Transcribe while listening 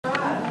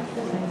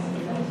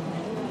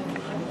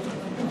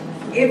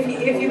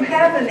If you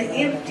have an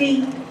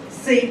empty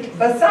seat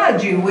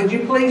beside you, would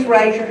you please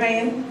raise your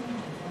hand?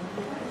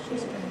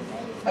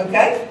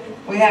 Okay,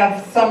 we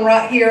have some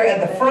right here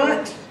at the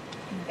front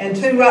and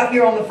two right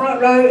here on the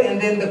front row,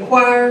 and then the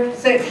choir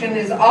section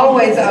is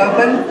always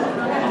open.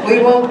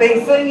 We won't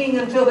be singing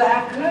until the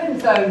afternoon,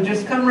 so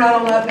just come right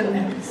on up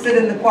and sit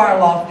in the choir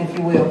loft if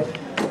you will.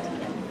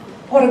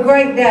 What a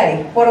great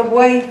day. What a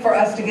way for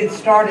us to get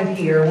started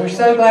here. We're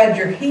so glad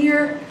you're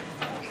here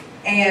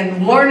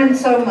and learning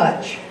so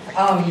much.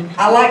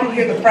 I like to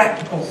hear the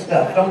practical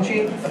stuff, don't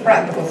you? The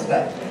practical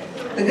stuff.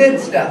 The good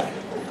stuff.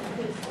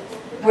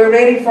 We're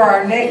ready for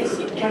our next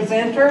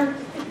presenter.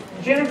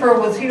 Jennifer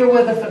was here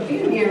with us a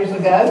few years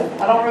ago.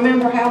 I don't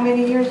remember how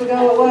many years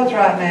ago it was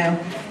right now.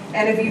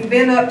 And if you've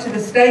been up to the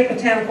State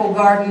Botanical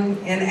Garden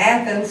in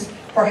Athens,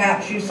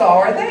 perhaps you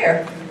saw her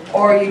there.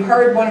 Or you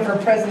heard one of her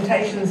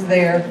presentations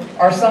there,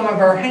 or some of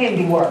her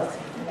handiwork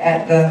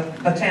at the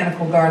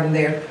Botanical Garden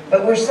there.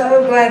 But we're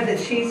so glad that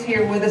she's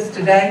here with us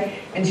today,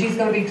 and she's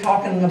going to be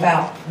talking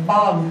about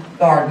bog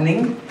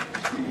gardening.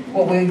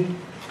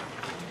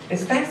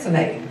 It's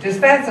fascinating, just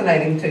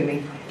fascinating to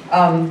me.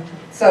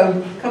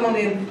 So come on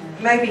in.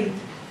 Maybe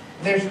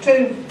there's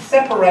two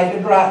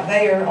separated right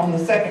there on the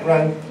second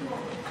row.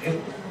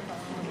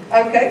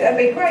 Okay, that'd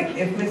be great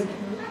if Miss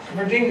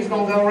Virginia's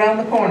going to go around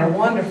the corner.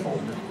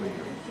 Wonderful.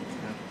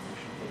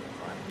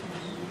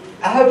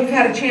 I hope you've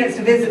had a chance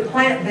to visit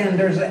plant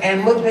vendors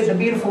and looked at the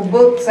beautiful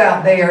books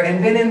out there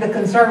and been in the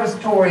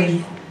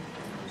conservatory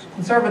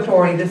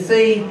to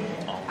see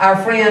our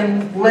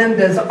friend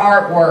Linda's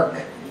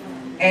artwork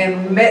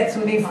and met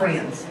some new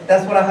friends.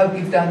 That's what I hope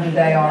you've done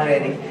today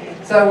already.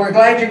 So we're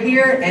glad you're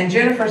here, and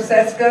Jennifer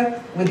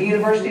Ceska with the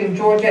University of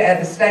Georgia at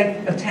the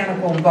State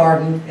Botanical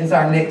Garden is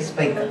our next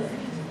speaker.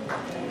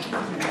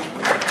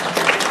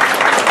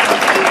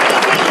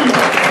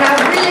 I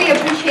really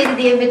appreciated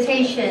the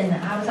invitation.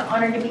 I was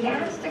honored to be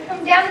asked to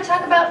come down and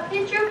talk about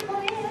pitcher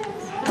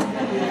plants.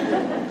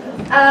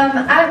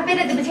 I've been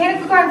at the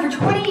Botanical Garden for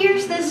 20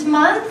 years this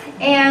month,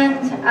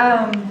 and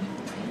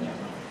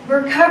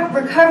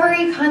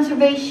recovery,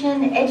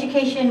 conservation,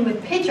 education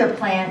with pitcher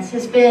plants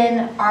has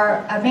been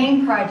a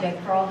main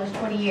project for all those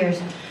 20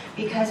 years,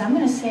 because I'm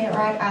going to say it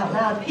right out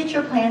loud,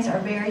 pitcher plants are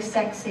very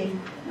sexy.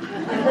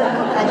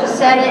 I just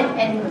said it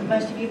and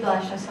most of you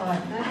blushed, I saw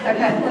it.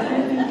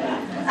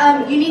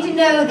 Okay. You need to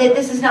know that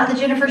this is not the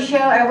Jennifer Show.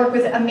 I work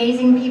with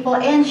amazing people.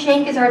 Ann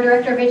Shank is our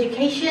Director of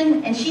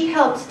Education, and she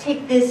helped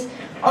take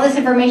all this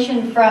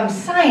information from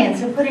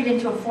science and put it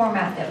into a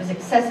format that was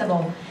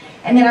accessible.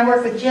 And then I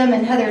work with Jim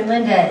and Heather and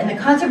Linda in the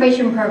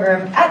conservation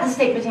program at the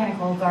State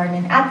Botanical Garden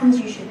in Athens.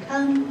 You should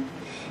come.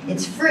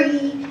 It's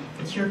free.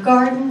 It's your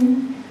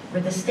garden.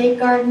 We're the state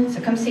garden,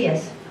 so come see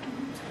us.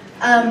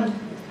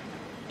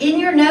 In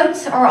your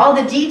notes are all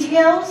the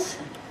details,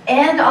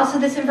 and also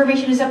this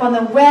information is up on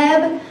the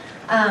web.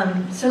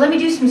 So let me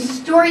do some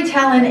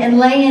storytelling and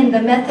lay in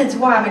the methods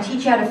why. I'm going to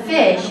teach you how to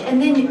fish, and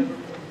then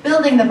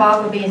building the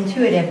bog will be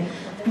intuitive.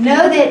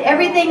 Know that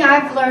everything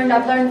I've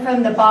learned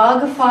from the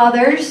Bog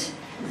Fathers.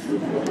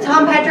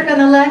 Tom Patrick on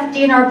the left,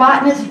 DNR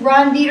botanist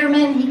Ron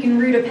Dieterman. He can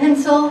root a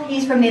pencil.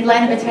 He's from the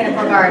Atlanta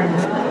Botanical Garden.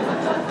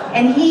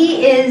 And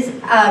he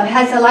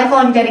has a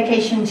lifelong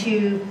dedication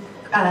to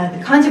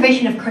the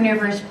conservation of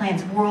carnivorous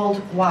plants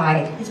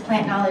worldwide. His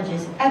plant knowledge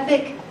is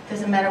epic.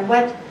 Doesn't matter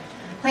what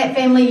plant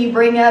family you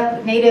bring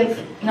up,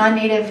 native,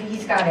 non-native,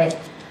 he's got it.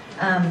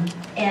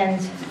 And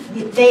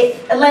the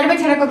Atlanta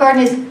Botanical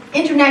Garden is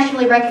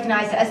internationally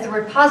recognized as the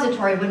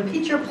repository when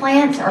pitcher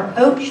plants are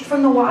poached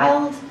from the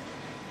wild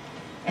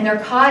and they're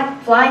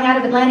caught flying out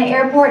of Atlanta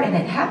Airport, and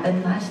it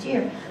happened last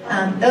year.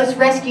 Those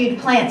rescued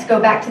plants go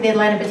back to the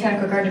Atlanta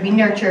Botanical Garden to be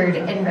nurtured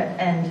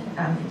and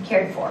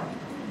cared for.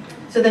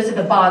 So those are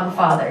the Bog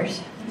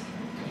Fathers.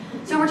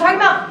 So we're talking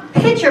about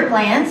pitcher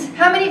plants.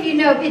 How many of you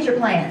know pitcher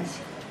plants?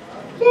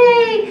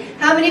 Yay!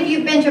 How many of you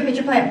have been to a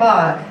pitcher plant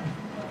bog?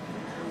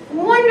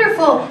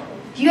 Wonderful!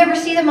 Do you ever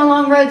see them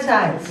along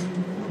roadsides?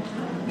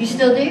 You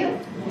still do?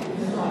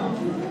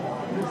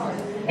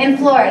 In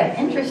Florida.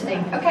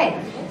 Interesting.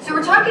 Okay. So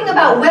we're talking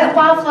about wet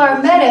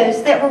wildflower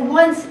meadows that were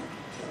once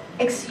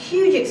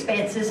huge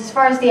expanses as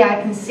far as the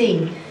eye can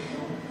see.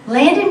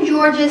 Land in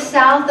Georgia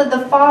south of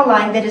the fall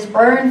line that is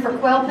burned for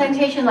quail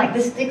plantation, like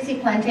this Dixie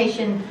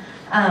plantation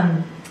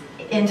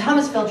in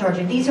Thomasville,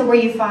 Georgia. These are where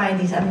you find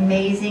these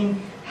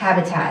amazing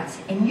habitats.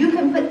 And you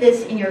can put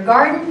this in your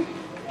garden,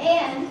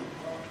 and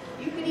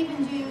you could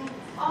even do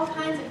all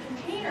kinds of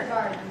container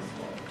gardens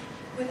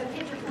with a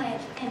pitcher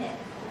plant in it.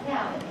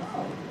 Now,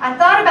 I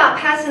thought about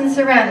passing this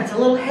around. It's a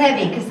little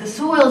heavy because the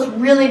soil's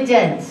really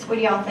dense. What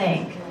do y'all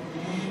think?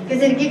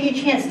 Because it'll give you a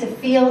chance to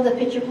feel the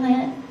pitcher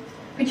plant.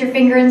 Put your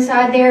finger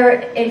inside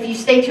there, and if you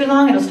stay too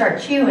long, it'll start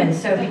chewing,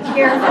 so be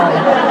careful.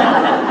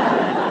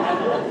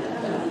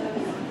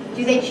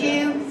 Do they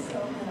chew?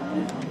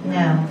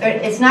 No.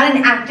 It's not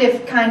an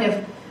active kind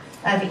of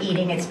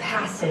eating. It's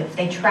passive.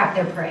 They trap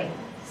their prey.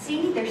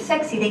 See? They're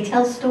sexy. They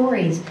tell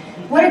stories.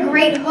 What a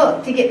great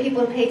hook to get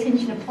people to pay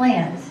attention to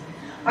plants.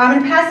 I'm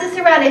going to pass this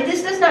around. If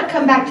this does not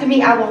come back to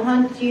me, I will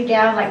hunt you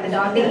down like the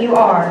dog that you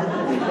are.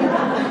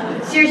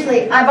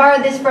 Seriously, I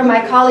borrowed this from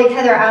my colleague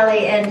Heather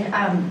Alley, and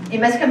it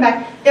must come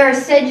back. There are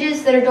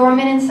sedges that are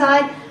dormant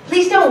inside.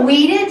 Please don't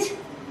weed it,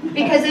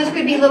 because those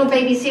could be little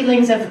baby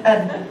seedlings of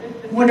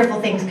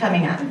wonderful things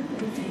coming up.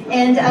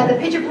 And the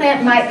pitcher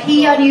plant might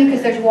pee on you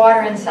because there's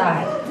water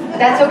inside.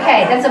 That's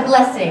okay. That's a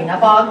blessing, a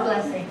bog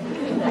blessing.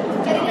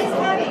 But it is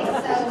heavy,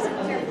 so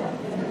careful.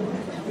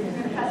 I'm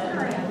going to pass it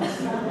around.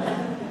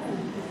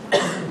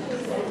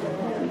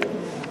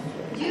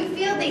 Do you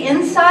feel the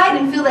inside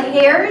and feel the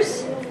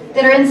hairs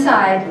that are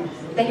inside?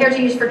 The hairs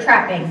are used for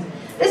trapping.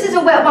 This is a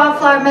wet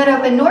wildflower meadow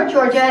up in North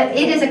Georgia.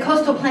 It is a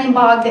coastal plain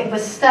bog that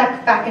was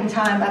stuck back in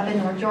time up in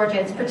North Georgia.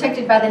 It's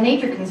protected by the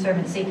Nature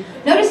Conservancy.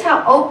 Notice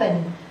how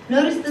open.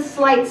 Notice the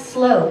slight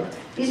slope.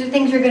 These are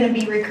things you're going to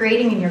be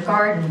recreating in your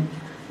garden.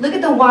 Look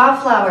at the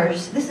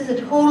wildflowers. This is a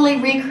totally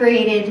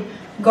recreated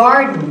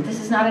garden. This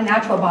is not a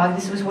natural bog.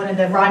 This was one of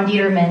the Ron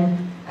Dieterman,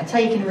 I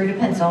tell you, you can root a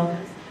pencil,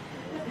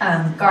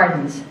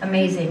 gardens.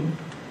 Amazing.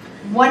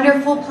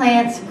 Wonderful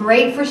plants,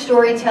 great for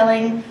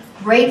storytelling,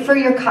 great for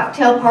your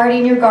cocktail party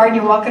in your garden.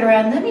 You're walking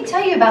around. Let me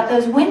tell you about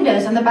those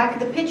windows on the back of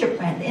the pitcher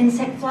plant. The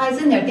insect flies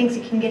in there, thinks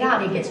it can get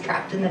out. He gets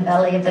trapped in the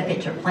belly of the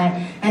pitcher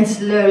plant and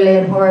slowly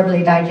and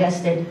horribly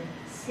digested.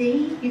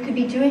 See, you could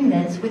be doing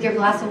this with your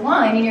glass of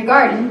wine in your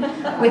garden,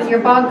 with your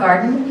bog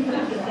garden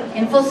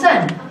in full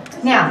sun.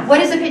 Now,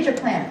 what is a pitcher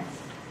plant?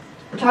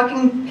 We're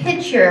talking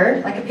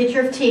pitcher, like a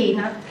pitcher of tea,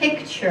 not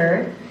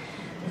picture.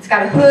 It's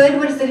got a hood.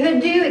 What does the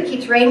hood do? It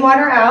keeps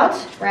rainwater out,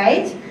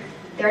 right?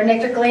 There are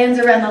nectar glands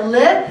around the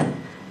lip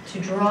to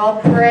draw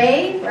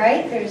prey,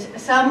 right?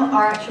 Some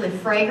are actually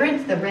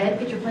fragrant. The red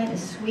pitcher plant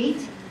is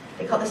sweet.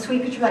 They call it the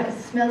sweet pitcher plant because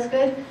it smells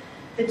good.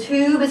 The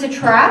tube is a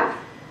trap.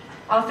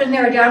 Often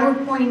there are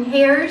downward pointing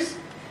hairs.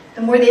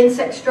 The more the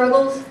insect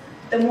struggles,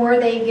 the more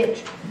they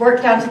get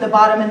worked down to the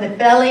bottom, and the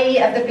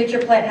belly of the pitcher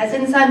plant has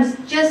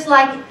enzymes just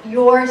like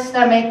your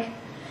stomach,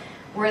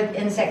 where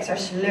insects are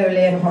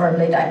slowly and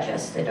horribly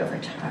digested over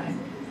time.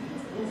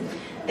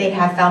 They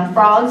have found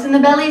frogs in the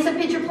bellies of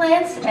pitcher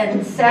plants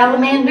and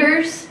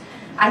salamanders.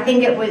 I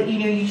think it would,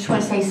 you just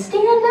want to say,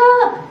 stand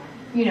up.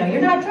 You're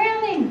not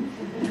drowning.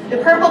 The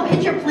purple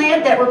pitcher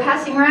plant that we're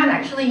passing around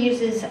actually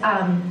uses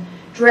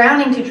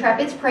drowning to trap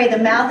its prey. The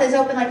mouth is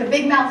open like a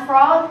big mouth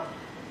frog,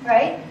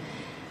 right?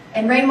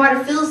 And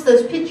rainwater fills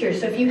those pitchers.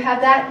 So if you have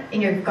that in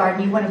your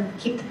garden, you want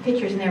to keep the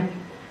pitchers in there.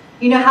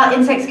 You know how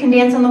insects can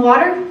dance on the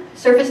water?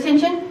 Surface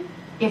tension?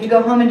 You have to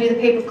go home and do the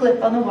paper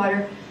clip on the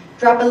water.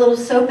 Drop a little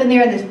soap in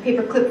there and this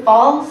paper clip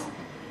falls.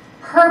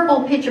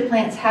 Purple pitcher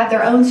plants have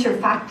their own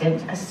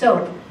surfactant, a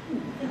soap,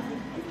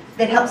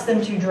 that helps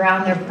them to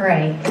drown their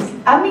prey.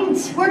 I mean,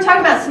 we're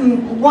talking about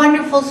some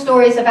wonderful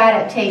stories of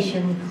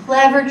adaptation,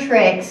 clever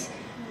tricks,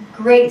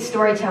 great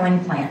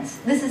storytelling plants.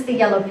 This is the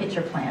yellow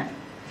pitcher plant.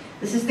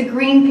 This is the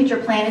green pitcher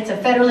plant. It's a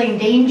federally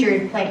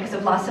endangered plant because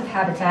of loss of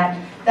habitat.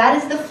 That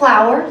is the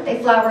flower. They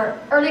flower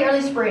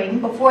early spring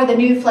before the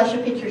new flush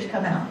of pitchers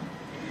come out.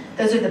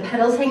 Those are the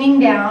petals hanging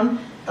down,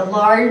 the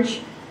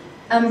large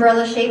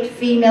umbrella-shaped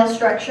female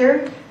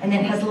structure, and then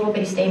it has little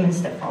bitty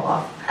stamens that fall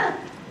off.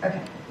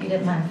 Okay, you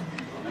didn't laugh.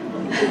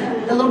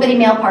 The little bitty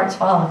male parts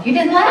fall off. You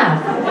didn't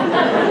laugh.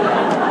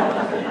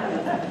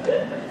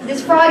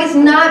 This frog is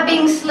not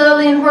being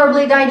slowly and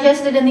horribly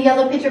digested in the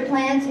yellow pitcher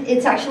plant.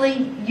 It's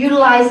actually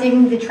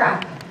utilizing the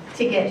trap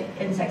to get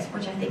insects,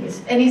 which I think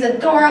is, and he's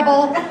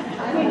adorable.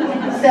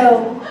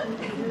 So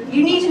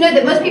you need to know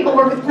that most people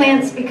work with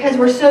plants because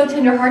we're so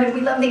tender-hearted.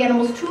 We love the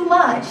animals too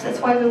much. That's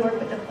why we work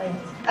with the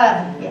plants.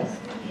 Yes.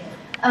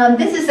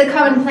 This is the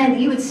common plant that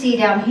you would see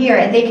down here,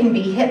 and they can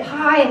be hip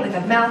high with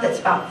a mouth that's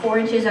about 4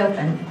 inches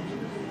open.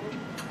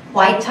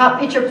 White top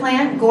pitcher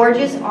plant,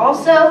 gorgeous.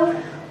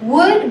 Also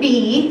would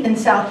be in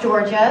South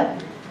Georgia.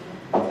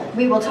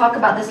 We will talk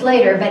about this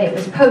later, but it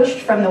was poached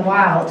from the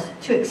wild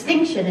to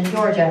extinction in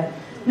Georgia.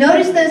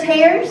 Notice those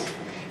hairs?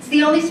 It's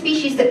the only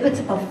species that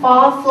puts up a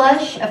fall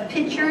flush of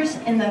pitchers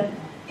in the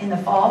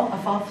fall, a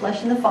fall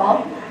flush in the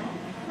fall,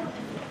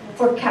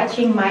 for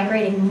catching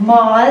migrating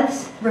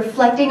moths,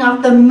 reflecting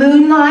off the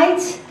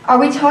moonlight. Are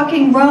we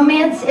talking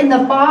romance in the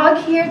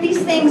bog here?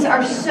 These things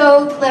are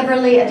so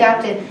cleverly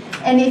adapted.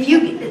 And if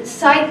you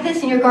site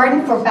this in your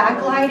garden for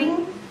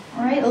backlighting,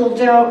 all right, a little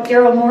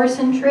Daryl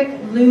Morrison trick,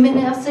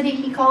 luminosity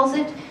he calls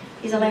it.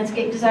 He's a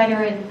landscape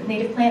designer at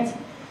native plants.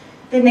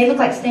 Then they look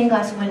like stained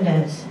glass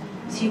windows.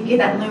 So you get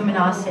that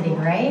luminosity,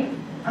 right?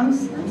 I'm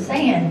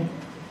saying.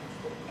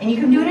 And you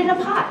can do it in a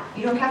pot.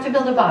 You don't have to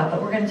build a bog,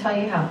 but we're going to tell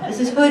you how. This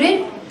is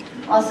hooded,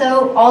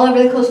 also all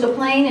over the coastal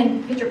plain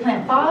and pitcher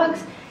plant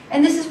bogs.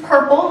 And this is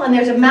purple, and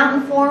there's a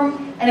mountain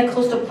form and a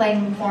coastal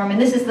plain form. And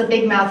this is the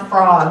big mouth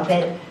frog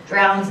that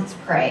drowns its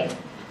prey.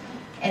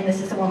 And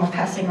this is the one we're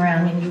passing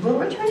around, and you will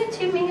return it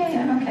to me.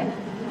 Okay.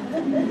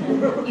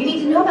 You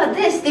need to know about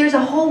this. There's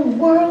a whole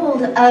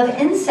world of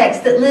insects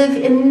that live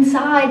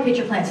inside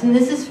pitcher plants. And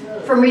this is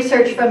from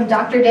research from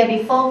Dr.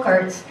 Debbie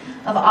Folkerts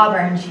of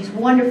Auburn. She's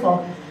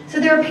wonderful. So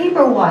there are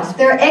paper wasps.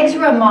 There are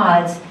eczema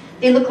moths.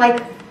 They look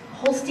like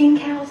Holstein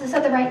cows, is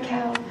that the right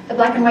cow? The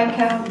black and white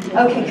cow?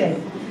 Okay,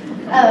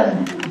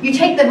 good. You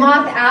take the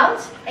moth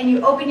out and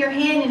you open your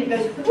hand and it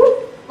goes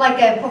whoop, like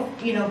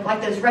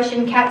like those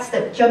Russian cats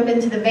that jump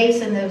into the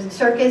vase in the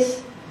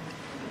circus.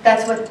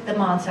 That's what the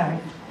moths are.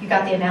 You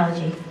got the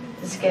analogy.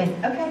 It's good.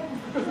 Okay.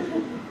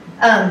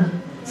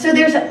 So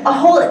there's a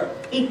whole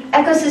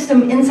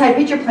ecosystem inside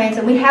pitcher plants,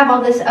 and we have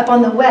all this up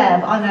on the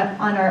web, on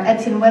our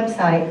Edson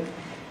website.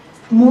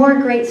 More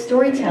great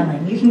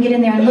storytelling. You can get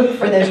in there and look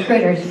for those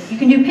critters. You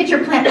can do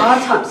pitcher plant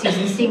autopsies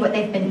and see what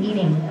they've been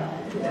eating.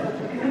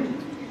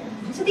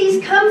 So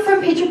these come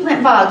from pitcher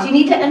plant bogs. You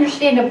need to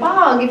understand a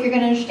bog if you're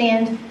going to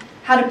understand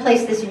how to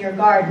place this in your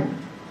garden.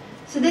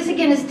 So this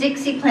again is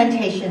Dixie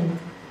plantation.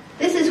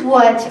 This is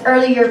what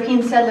early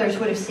European settlers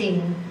would have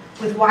seen,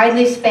 with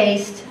widely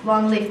spaced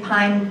longleaf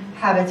pine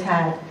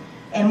habitat,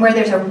 and where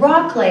there's a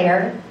rock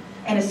layer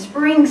and a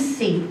spring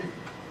seep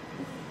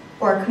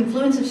or a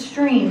confluence of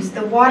streams,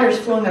 the water's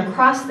flowing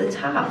across the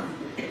top,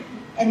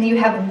 and you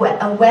have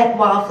a wet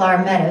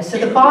wildflower meadow. So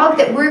the bog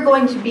that we're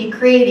going to be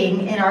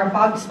creating in our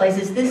bog displays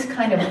is this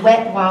kind of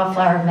wet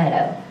wildflower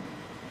meadow.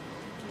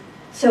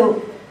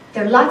 So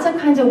there are lots of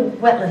kinds of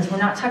wetlands. We're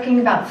not talking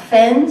about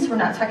fens, we're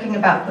not talking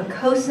about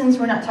precosins,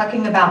 we're not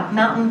talking about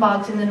mountain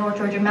bogs in the North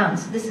Georgia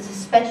mountains. This is a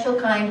special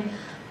kind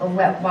of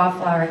wet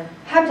wildflower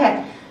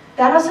habitat.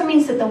 That also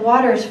means that the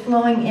water is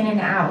flowing in and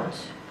out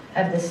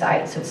of the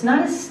site. So it's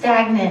not a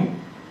stagnant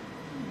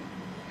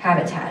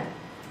habitat.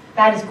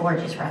 That is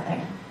gorgeous right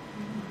there.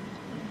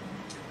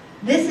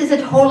 This is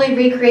a totally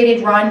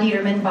recreated Ron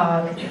Dieterman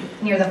bog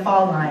near the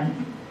fall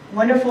line.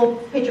 Wonderful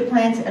pitcher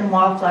plants and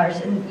wildflowers,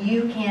 and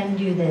you can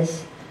do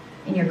this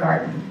in your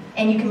garden.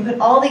 And you can put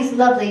all these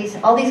lovelies,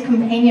 all these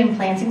companion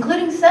plants,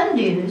 including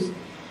sundews,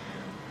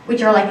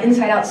 which are like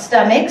inside-out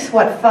stomachs.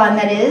 What fun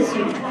that is,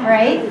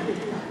 right?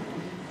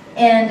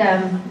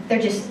 And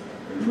they're just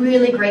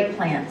really great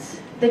plants.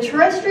 The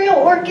terrestrial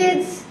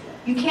orchids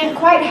you can't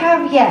quite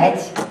have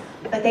yet,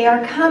 but they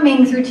are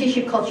coming through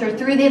tissue culture,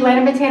 through the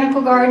Atlanta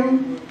Botanical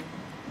Garden.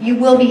 You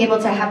will be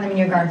able to have them in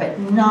your garden,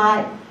 but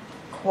not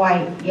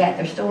quite yet.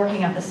 They're still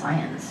working out the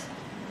science.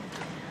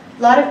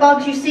 A lot of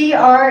bogs you see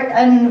are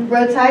on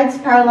roadsides,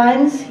 power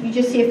lines. You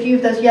just see a few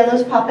of those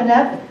yellows popping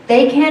up.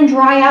 They can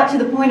dry out to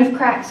the point of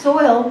cracked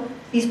soil.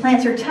 These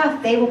plants are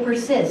tough. They will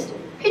persist.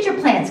 Pitcher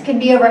plants can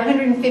be over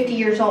 150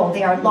 years old.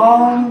 They are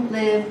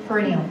long-lived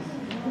perennials.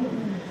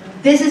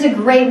 This is a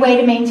great way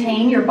to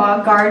maintain your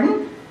bog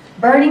garden.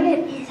 Burning it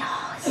is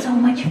so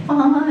much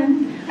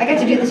fun. I got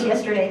to do this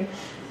yesterday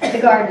at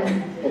the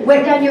garden.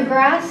 Wet down your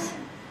grass,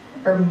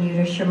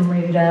 Bermuda,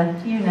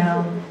 Shamuda, you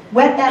know.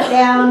 Wet that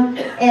down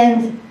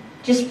and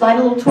just light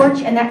a little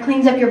torch, and that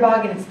cleans up your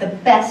bog, and it's the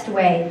best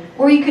way.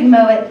 Or you could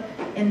mow it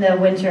in the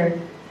winter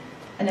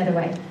another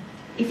way.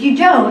 If you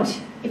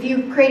don't, if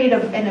you created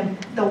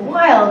the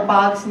wild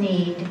bogs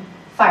need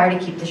fire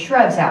to keep the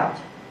shrubs out.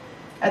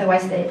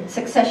 Otherwise the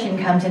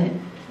succession comes and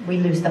we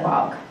lose the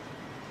bog.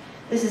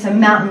 This is a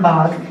mountain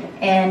bog,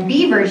 and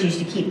beavers used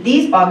to keep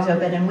these bogs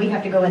open, and we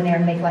have to go in there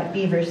and make like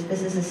beavers.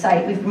 This is a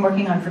site we've been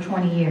working on for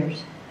 20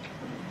 years.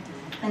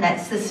 And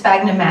that's the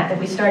sphagnum mat that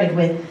we started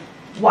with.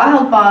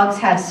 Wild bogs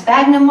have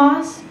sphagnum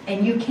moss,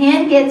 and you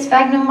can get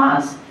sphagnum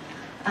moss.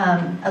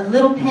 A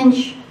little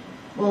pinch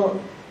will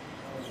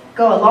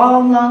go a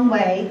long, long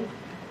way.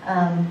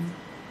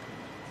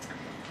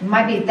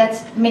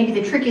 That's maybe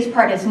the trickiest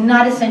part. It's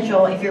not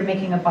essential if you're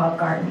making a bog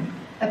garden.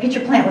 A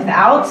pitcher plant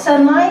without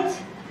sunlight,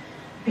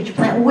 pitcher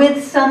plant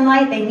with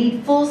sunlight, they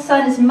need full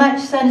sun, as much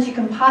sun as you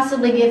can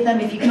possibly give them.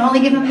 If you can only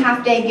give them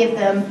half day, give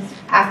them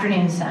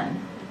afternoon sun.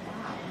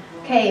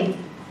 Okay,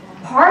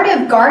 part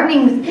of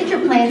gardening with pitcher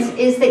plants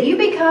is that you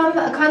become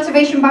a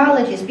conservation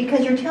biologist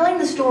because you're telling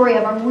the story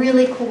of a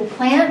really cool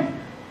plant,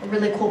 a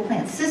really cool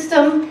plant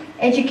system.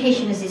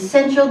 Education is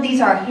essential.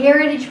 These are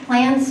heritage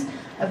plants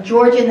of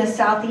Georgia in the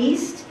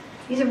southeast.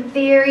 These are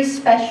very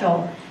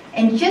special.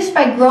 And just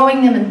by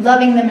growing them and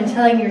loving them and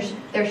telling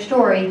their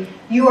story,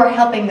 you are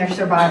helping their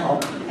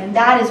survival. And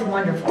that is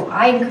wonderful.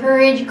 I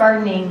encourage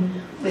gardening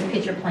with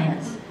pitcher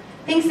plants.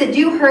 Things that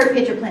do hurt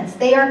pitcher plants,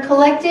 they are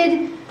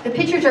collected, the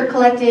pitchers are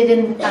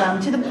collected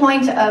to the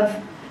point of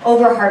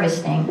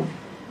over-harvesting.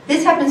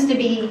 This happens to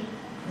be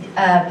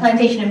a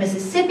plantation in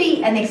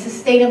Mississippi, and they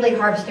sustainably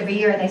harvest every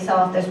year, and they sell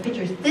off those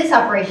pitchers. This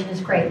operation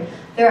is great.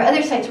 There are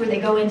other sites where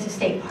they go into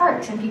state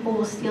parks, and people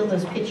will steal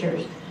those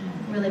pitchers. It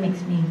really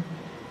makes me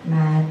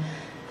mad.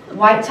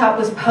 White top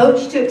was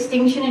poached to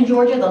extinction in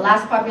Georgia. The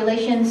last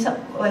population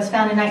was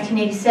found in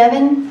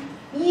 1987.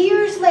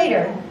 Years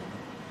later,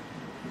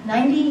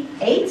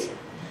 98,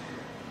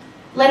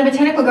 Atlanta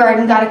Botanical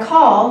Garden got a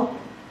call,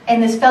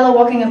 and this fellow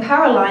walking a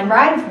power line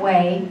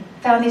right-of-way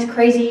found these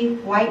crazy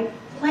white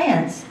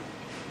plants.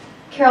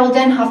 Carol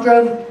Denhoff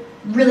drove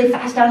really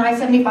fast down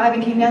I-75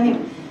 and came down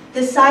there.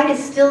 The site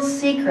is still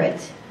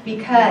secret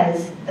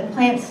because the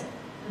plants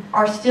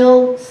are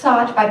still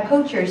sought by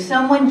poachers.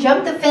 Someone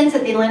jumped the fence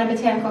at the Atlanta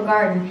Botanical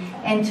Garden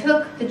and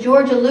took the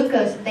Georgia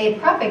leucas that they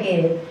had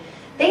propagated.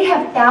 They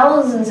have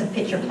thousands of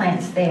pitcher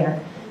plants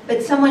there.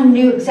 but someone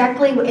knew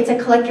exactly, it's a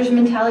collector's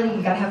mentality,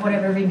 you gotta have one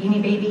of every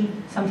Beanie Baby,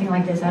 something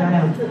like this, I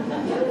don't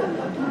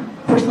know.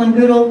 Porcelain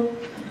Poodle,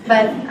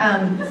 but,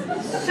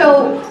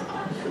 so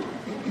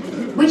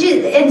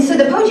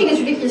the poaching is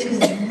ridiculous because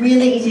it's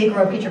really easy to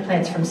grow pitcher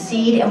plants from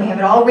seed, and we have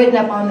it all written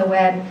up on the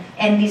web,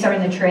 and these are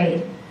in the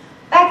trade.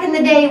 Back in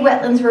the day,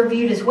 wetlands were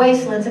viewed as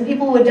wastelands, and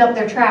people would dump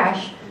their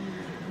trash.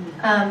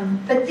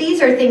 But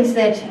these are things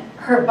that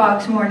hurt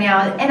bogs more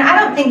now, and I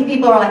don't think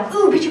people are like,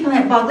 ooh, pitcher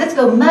plant bog, let's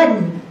go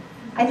mudding.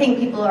 I think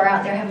people are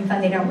out there having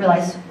fun, they don't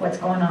realize what's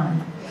going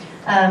on.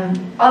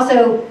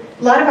 Also,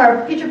 a lot of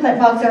our pitcher plant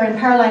bogs are in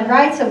power line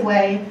rights of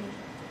way,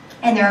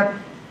 and there are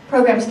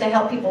programs to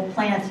help people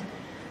plant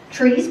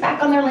trees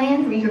back on their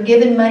land, where you're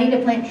given money to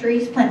plant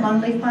trees, plant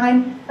longleaf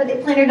pine, but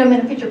they planted them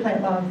in a pitcher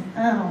plant bog.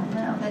 Oh,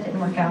 no, that didn't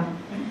work out.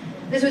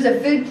 This was a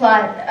food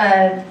plot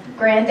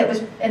grant that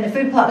was, and the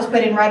food plot was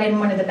put in right in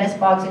one of the best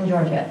bogs in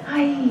Georgia.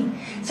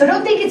 So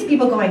don't think it's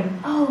people going,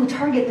 oh,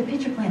 target the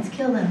pitcher plants,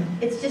 kill them.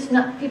 It's just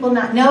not people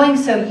not knowing,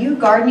 so you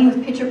gardening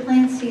with pitcher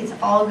plants, see, it's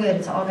all good,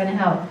 it's all gonna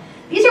help.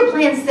 These are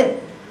plants that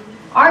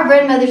our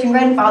grandmothers and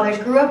grandfathers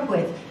grew up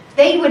with.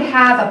 They would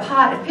have a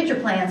pot of pitcher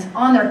plants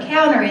on their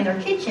counter in their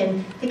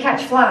kitchen to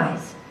catch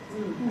flies.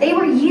 They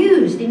were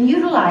used and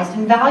utilized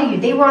and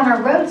valued. They were on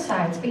our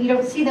roadsides, but you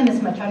don't see them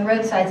as much on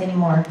roadsides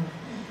anymore.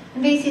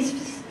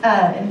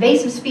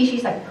 Invasive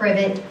species like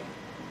privet,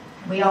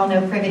 we all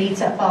know privet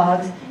eats up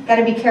bogs. Got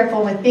to be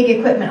careful with big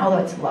equipment, although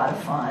it's a lot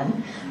of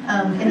fun,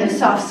 in those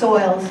soft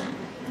soils.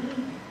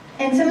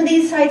 And some of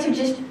these sites are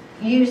just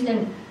used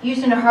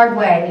in a hard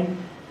way,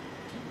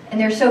 and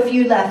there's so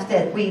few left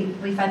that we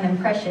find them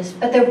precious.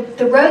 But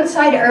the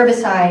roadside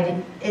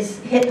herbicide is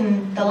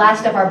hitting the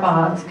last of our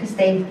bogs because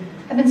they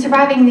have been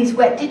surviving in these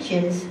wet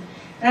ditches.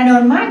 And I know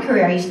in my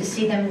career I used to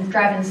see them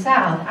driving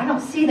south. I don't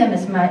see them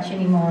as much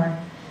anymore.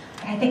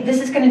 I think this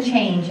is going to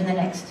change in the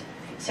next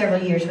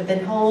several years with the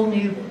whole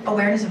new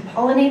awareness of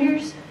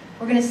pollinators.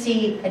 We're going to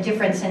see a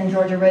difference in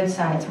Georgia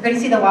roadsides. We're going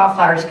to see the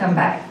wildflowers come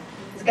back.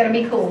 It's going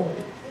to be cool.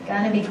 It's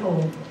going to be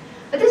cool.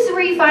 But this is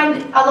where you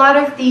find a lot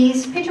of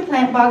these pitcher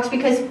plant bogs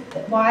because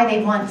why?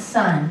 They want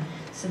sun.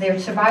 So they're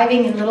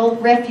surviving in little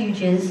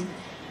refugia,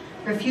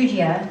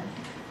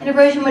 and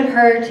erosion would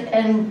hurt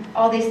and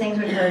all these things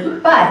would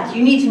hurt. But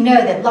you need to know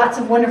that lots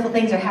of wonderful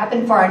things are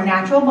happening for our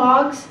natural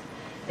bogs.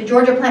 The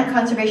Georgia Plant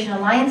Conservation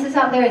Alliance is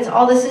out there. It's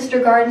all the sister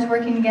gardens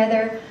working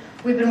together.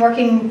 We've been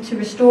working to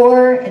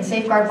restore and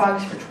safeguard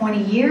bogs for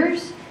 20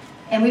 years,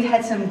 and we've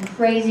had some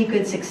crazy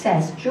good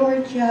success.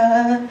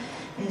 Georgia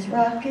is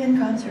rockin'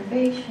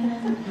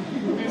 conservation.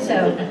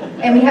 So,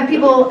 and we have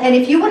people, and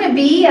if you want to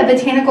be a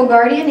botanical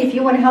guardian, if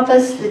you want to help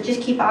us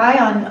just keep eye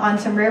on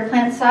some rare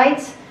plant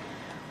sites,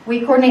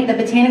 we coordinate the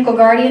botanical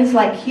guardians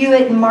like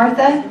Hewitt and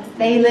Martha.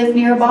 They live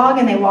near a bog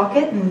and they walk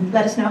it and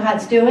let us know how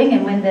it's doing.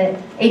 And when the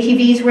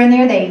ATVs were in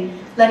there, they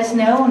let us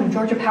know, and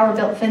Georgia Power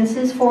built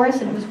fences for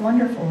us, and it was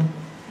wonderful.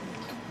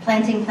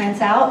 Planting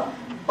plants out,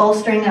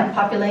 bolstering up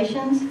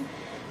populations.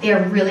 They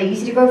are really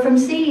easy to grow from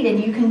seed, and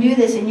you can do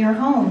this in your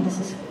home. This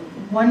is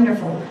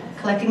wonderful.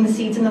 Collecting the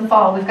seeds in the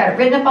fall. We've got it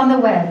written up on the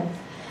web.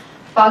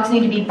 Bogs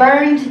need to be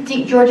burned.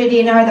 Deep Georgia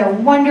DNR, they're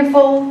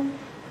wonderful.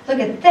 Look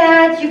at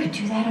that. You could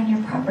do that on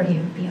your property.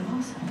 It would be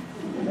awesome.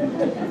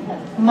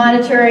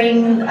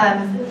 Monitoring,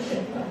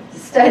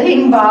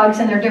 studying bogs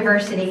and their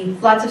diversity.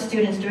 Lots of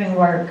students doing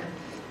work.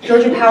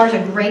 Georgia Power is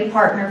a great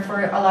partner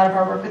for a lot of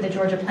our work with the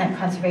Georgia Plant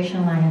Conservation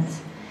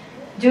Alliance.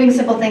 Doing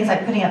simple things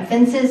like putting up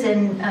fences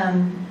and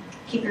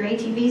keep your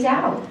ATVs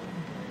out.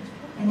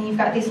 And then you've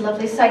got these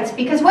lovely sites.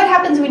 Because what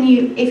happens when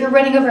if you're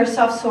running over a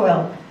soft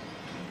soil?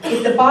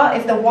 If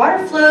the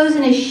water flows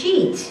in a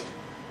sheet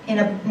in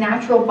a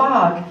natural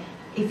bog,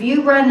 if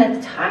you run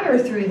a tire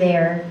through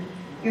there,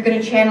 you're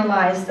going to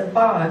channelize the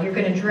bog. You're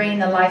going to drain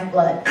the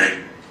lifeblood,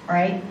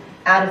 right,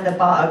 out of the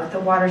bog. The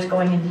water's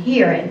going in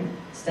here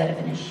instead of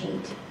in a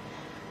sheet,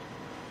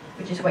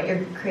 which is what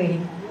you're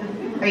creating.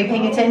 Are you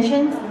paying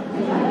attention?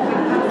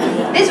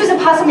 This was a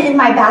possum in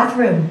my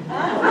bathroom.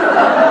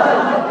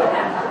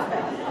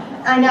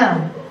 I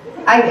know.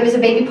 It was a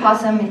baby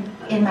possum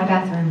in my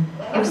bathroom.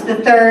 It was the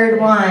third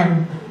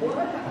one.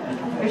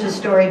 There's a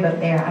storybook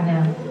there, I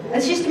know.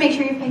 That's just to make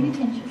sure you're paying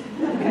attention.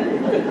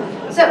 Okay.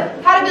 So,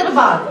 how to build a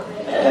bog.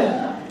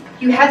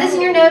 You have this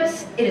in your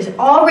notes. It is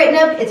all written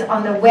up. It's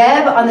on the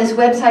web, on this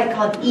website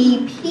called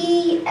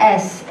EPSN,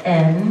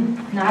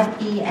 not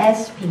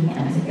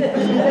ESPN.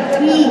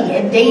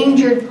 EP,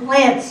 Endangered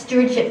Plant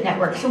Stewardship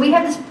Network. So we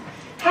had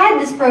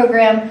this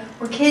program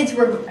where kids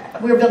were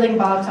building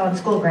bogs on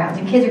school grounds,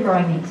 and kids are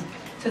growing these.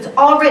 So it's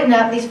all written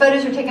up. These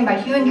photos are taken by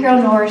Hugh and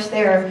Carol Norris.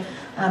 They're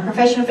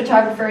professional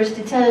photographers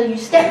to tell you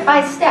step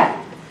by step.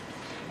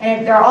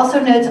 And there are also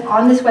notes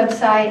on this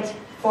website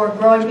for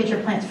growing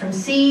pitcher plants from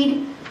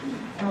seed,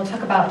 and we'll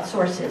talk about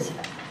sources.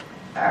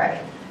 All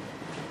right.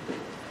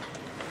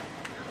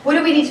 What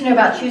do we need to know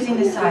about choosing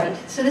the site?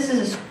 So this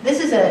is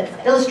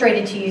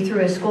illustrated to you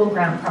through a school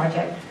ground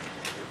project.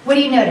 What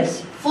do you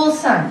notice? Full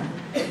sun.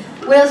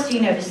 What else do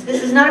you notice?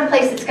 This is not a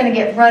place that's going to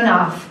get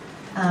runoff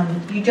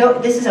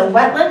This is a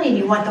wetland and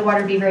you want the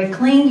water to be very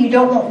clean. You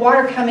don't want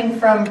water coming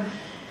from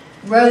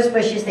rose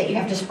bushes that you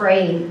have to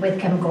spray with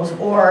chemicals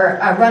or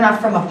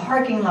runoff from a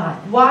parking lot.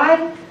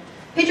 Why?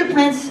 Pitcher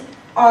plants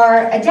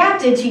are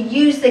adapted to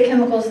use the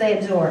chemicals they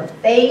absorb.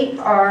 They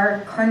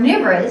are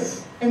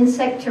carnivorous,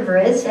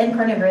 insectivorous and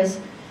carnivorous,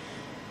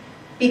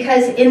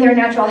 because in their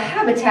natural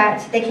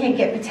habitat, they can't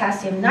get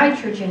potassium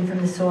nitrogen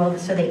from the soil,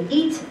 so they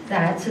eat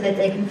that so that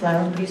they can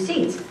flower and produce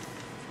seeds.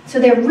 So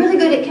they're really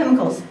good at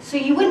chemicals. So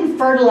you wouldn't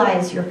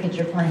fertilize your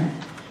pitcher plant.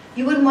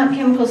 You wouldn't want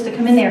chemicals to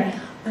come in there.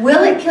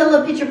 Will it kill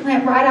a pitcher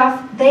plant right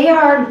off? They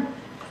are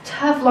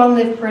tough,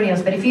 long-lived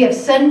perennials, but if you have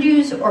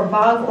sundews or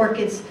bog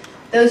orchids,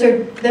 those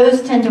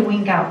tend to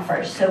wink out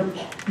first. So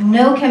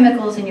no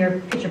chemicals in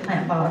your pitcher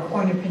plant bog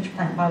or in your pitcher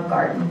plant bog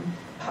garden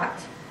pot.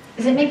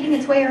 Is it making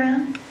its way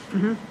around?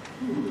 Mm-hmm.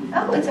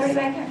 Oh, it's already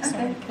back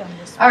there. Okay.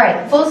 All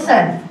right, full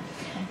sun.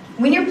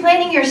 When you're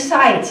planning your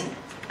site,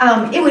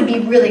 it would be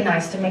really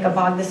nice to make a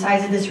bog the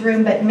size of this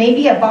room, but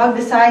maybe a bog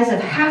the size of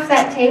half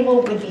that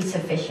table would be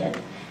sufficient.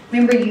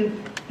 Remember, you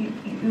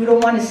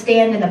don't want to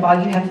stand in the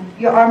bog.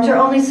 Your arms are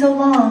only so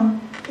long.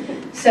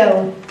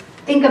 So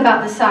think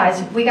about the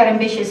size. We got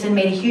ambitious and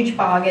made a huge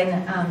bog, and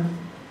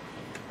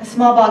a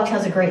small bog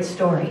tells a great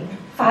story.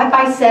 5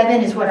 by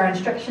 7 is what our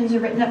instructions are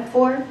written up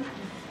for.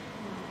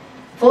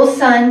 Full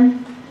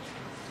sun.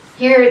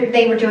 Here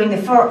they were doing the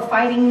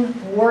fighting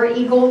war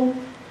eagle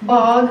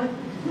bog,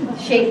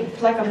 shaped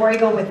like a war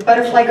eagle with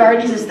butterfly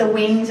gardens as the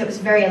wings. It was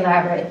very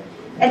elaborate.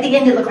 At the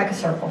end it looked like a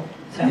circle.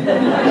 So,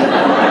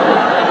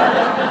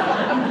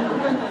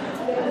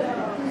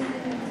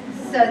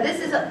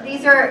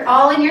 these are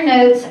all in your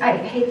notes. I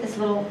hate this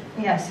little,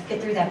 yes,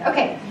 get through that.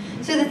 Okay,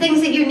 so the things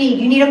that you need.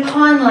 You need a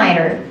pond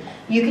liner.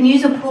 You can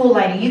use a pool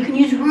liner. You can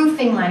use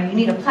roofing liner. You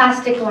need a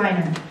plastic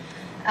liner.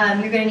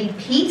 You're going to need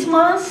peat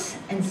moss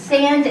and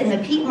sand, and the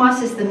peat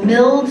moss is the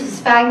milled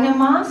sphagnum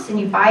moss, and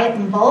you buy it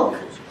in bulk.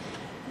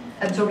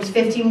 Absorbs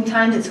 15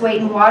 times its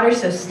weight in water,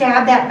 so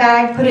stab that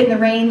bag, put it in the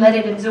rain, let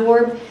it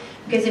absorb.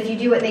 Because if you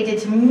do what they did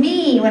to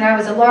me when I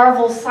was a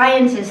larval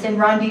scientist, and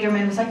Ron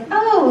Dieterman was like,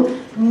 oh,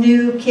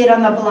 new kid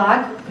on the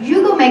block,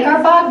 you go make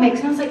our bog mix.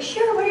 And I was like,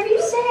 sure, whatever you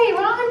say,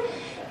 Ron.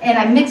 And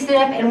I mixed it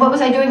up, and what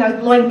was I doing? I was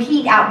blowing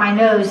peat out my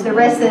nose the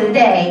rest of the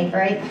day,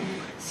 right?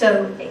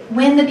 So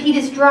when the peat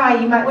is dry,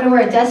 you might want to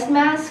wear a dust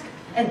mask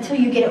until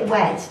you get it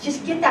wet.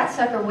 Just get that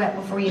sucker wet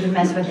before you even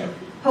mess with it.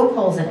 Poke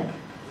holes in it.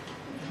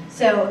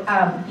 So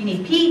you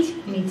need peat,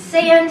 you need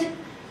sand,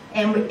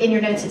 and in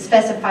your notes it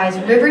specifies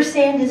river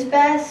sand is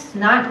best,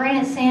 not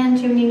granite sand,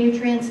 too many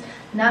nutrients,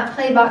 not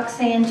clay box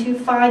sand, too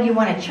fine. You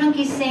want a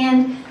chunky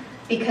sand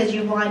because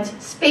you want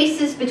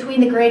spaces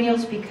between the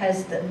granules,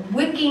 because the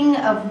wicking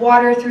of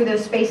water through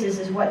those spaces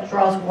is what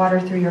draws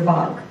water through your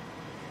bog.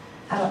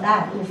 How about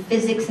that? A little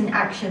physics in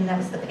action. That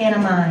was the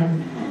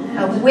pantomime.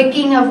 A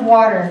wicking of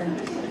water.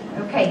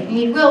 Okay, you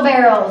need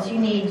wheelbarrows, you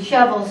need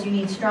shovels, you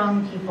need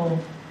strong people.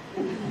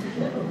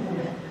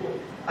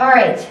 All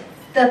right,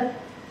 the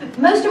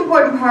most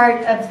important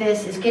part of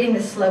this is getting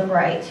the slope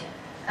right,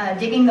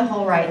 digging the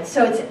hole right.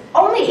 So it's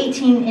only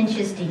 18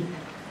 inches deep.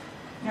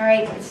 All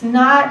right, it's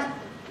not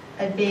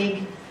a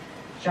big,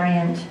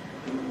 giant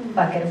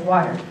bucket of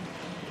water.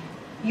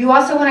 You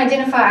also want to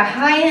identify a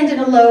high end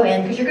and a low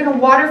end, because you're going to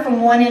water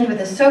from one end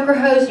with a soaker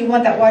hose. You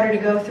want that water to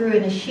go through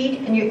in a sheet,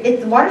 and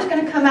the water's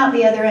going to come out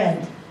the other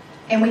end.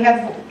 And we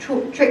have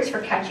tricks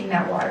for catching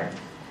that water.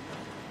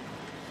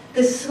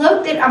 The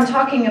slope that I'm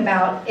talking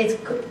about, it's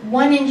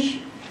 1 inch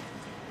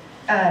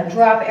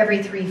drop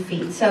every 3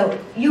 feet. So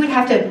you would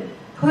have to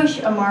push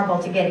a marble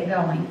to get it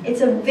going.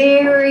 It's a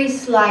very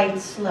slight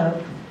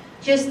slope.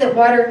 Just that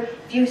water,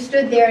 if you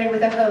stood there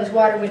with a hose,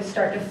 water would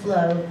start to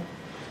flow.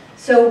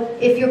 So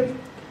if your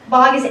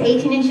bog is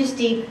 18 inches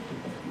deep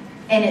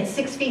and it's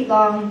 6 feet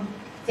long,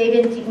 it's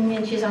 18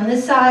 inches on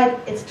this side,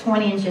 it's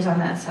 20 inches on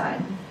that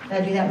side.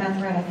 Did I do that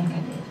math right? I think I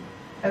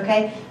did.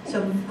 Okay,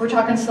 so we're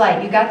talking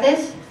slight. You got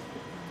this?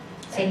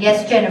 Say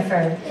yes,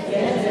 Jennifer.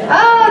 Yes.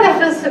 Oh, that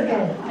feels so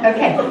good.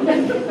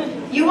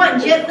 Okay. You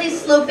want gently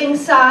sloping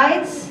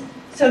sides,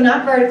 so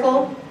not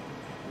vertical,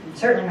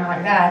 certainly not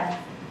like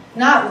that.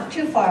 Not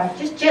too far,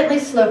 just gently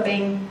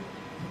sloping.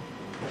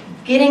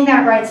 Getting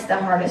that right's the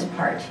hardest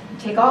part.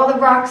 Take all the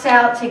rocks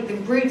out, take the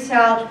roots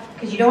out,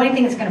 because you don't want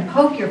anything that's going to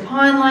poke your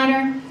pond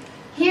liner.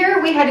 Here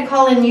we had to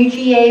call in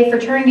UGA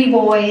fraternity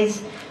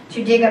boys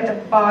to dig up the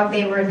bog.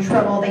 They were in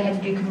trouble. They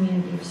had to do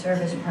community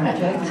service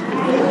project.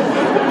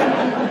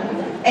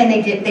 And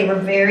they did. They were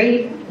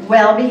very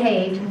well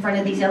behaved in front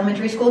of these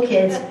elementary school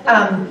kids,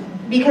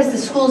 because the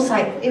school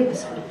site, it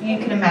was, you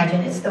can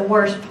imagine, it's the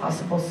worst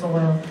possible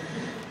soil.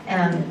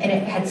 And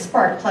it had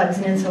spark plugs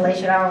and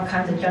insulation, all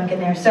kinds of junk in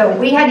there. So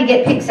we had to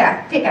get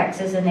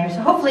pickaxes in there.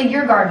 So hopefully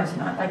your garden's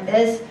not like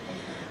this.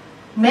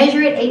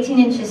 Measure it 18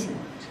 inches.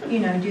 You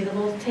know, do the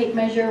little tape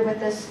measure with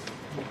this.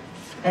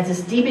 That's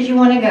as deep as you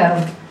want to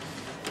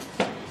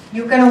go.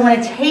 You're going to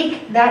want to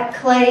take that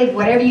clay,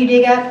 whatever you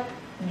dig up,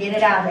 get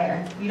it out of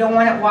there. You don't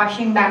want it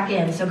washing back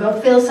in. So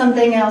go fill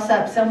something else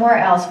up somewhere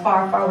else,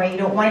 far, far away. You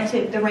don't want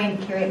it to, the rain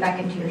to carry it back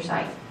into your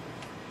site.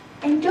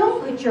 And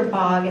don't put your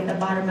bog at the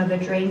bottom of a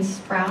drain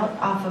spout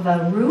off of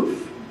a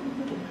roof.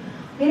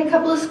 We had a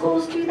couple of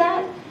schools do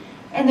that,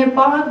 and their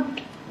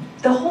bog,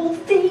 the whole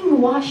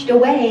thing washed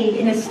away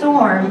in a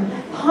storm,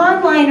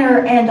 pond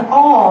liner and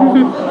all,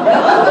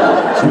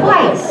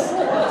 twice.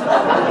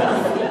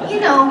 You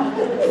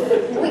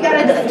know, we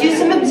gotta do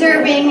some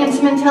observing and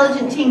some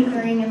intelligent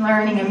tinkering and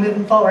learning and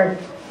moving forward.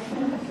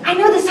 I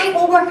know the site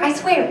will work, I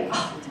swear.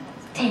 Oh,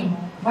 dang,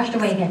 washed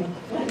away again.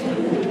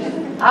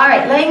 All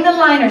right, laying the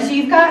liner. So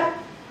you've got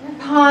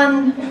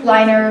pond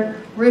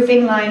liner,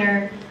 roofing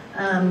liner.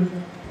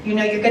 You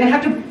know, you're going to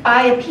have to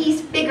buy a piece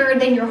bigger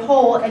than your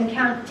hole and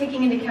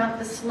taking into account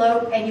the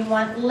slope, and you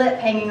want lip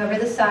hanging over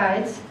the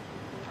sides.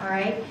 All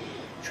right.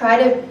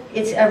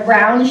 It's a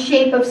round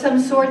shape of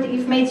some sort that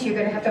you've made, so you're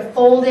going to have to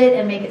fold it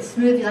and make it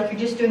smooth, like you're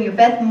just doing your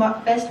best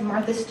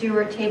Martha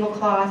Stewart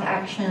tablecloth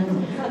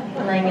action,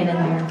 laying it in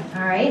there.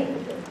 All right.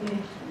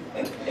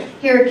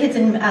 Here are kids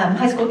in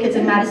high school kids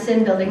in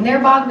Madison building their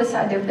bog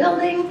beside their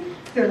building.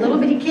 Here are little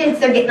bitty kids.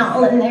 They're getting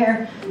all in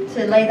there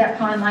to lay that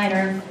pond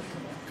liner.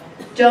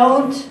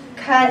 Don't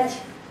cut,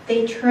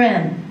 they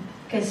trim,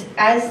 because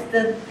as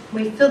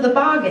we fill the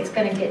bog, it's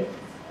going to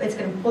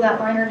pull that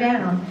liner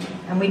down,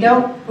 and we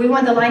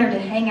want the liner to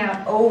hang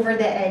out over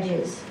the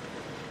edges.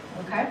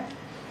 Okay?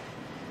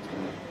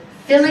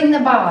 Filling the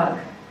bog.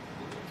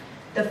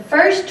 The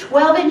first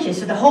 12 inches,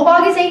 so the whole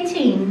bog is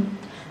 18.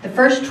 The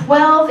first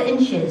 12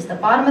 inches, the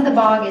bottom of the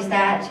bog is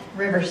that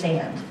river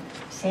sand.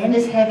 Sand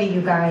is heavy,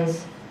 you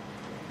guys.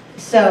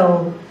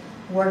 So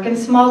work in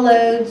small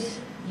loads,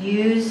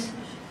 use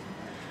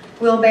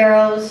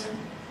wheelbarrows,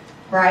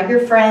 bribe your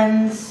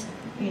friends,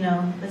 you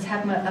know, let's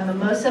have a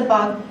mimosa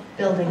bog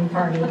building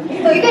party.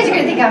 Oh, you guys are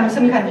going to think I'm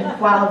some kind of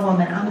wild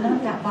woman. I'm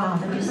not that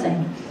wild, I'm just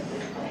saying.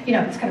 You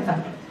know, it's kind of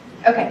fun.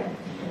 Okay,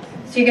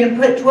 so you're going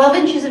to put 12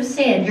 inches of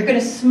sand. You're going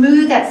to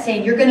smooth that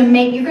sand. You're going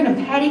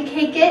to patty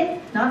cake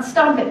it, not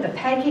stomp it, but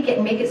patty cake it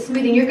and make it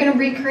smooth. And you're going to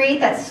recreate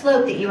that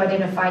slope that you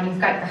identified. You've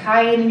got your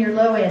high end and your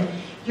low end.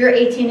 Your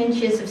 18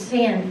 inches of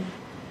sand.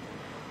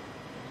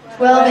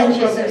 12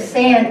 inches of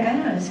sand.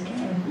 Oh, it's good.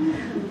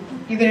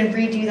 You're going to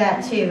redo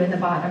that too in the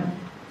bottom.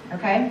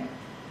 Okay?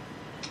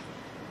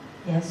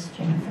 Yes,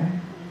 Jennifer?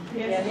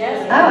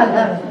 Yes. Oh, I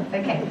love it.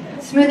 Okay.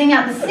 Smoothing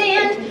out the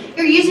sand.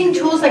 You're using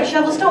tools like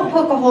shovels. Don't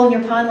poke a hole in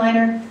your pond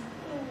liner.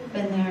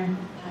 Been there.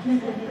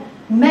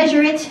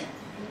 Measure it.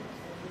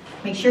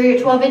 Make sure you're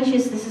 12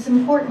 inches. This is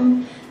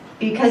important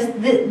because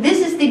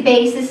this is the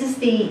base. This is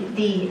the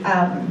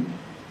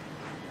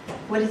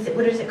what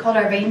is it called?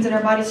 Our veins in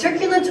our body.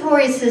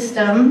 Circulatory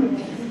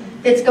system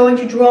that's going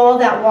to draw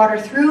that water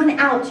through and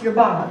out to your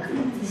bog.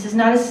 This is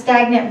not a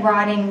stagnant,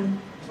 rotting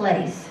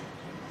place.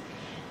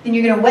 Then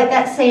you're going to wet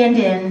that sand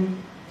in.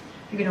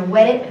 You're going to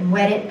wet it and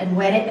wet it and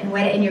wet it and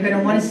wet it, and you're going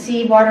to want to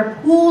see water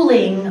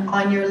pooling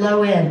on your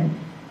low end.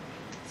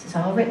 This is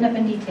all written up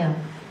in detail.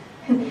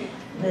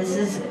 This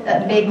is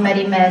a big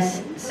muddy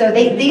mess. So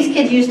these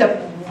kids used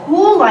a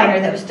pool liner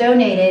that was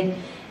donated,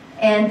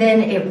 and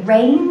then it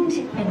rained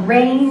and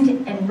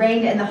rained and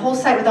rained, and the whole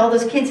site with all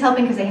those kids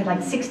helping, because they had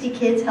like 60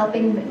 kids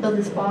helping build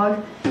this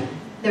bog.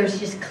 There was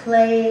just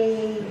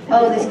clay.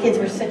 Oh, these kids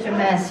were such a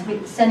mess.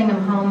 Sending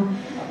them home.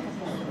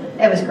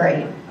 It was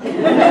great.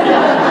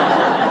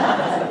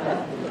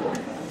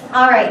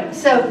 All right,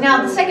 so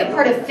now the second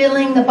part of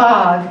filling the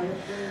bog.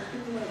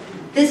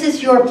 This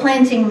is your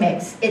planting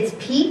mix. It's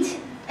peat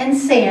and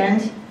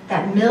sand,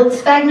 that milled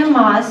sphagnum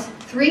moss,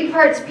 3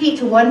 parts peat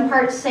to 1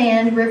 part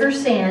sand, river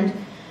sand.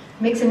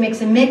 Mix and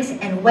mix and mix,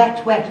 and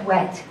wet, wet,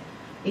 wet.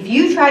 If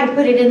you try to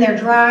put it in there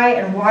dry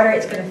and water,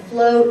 it's going to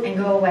float and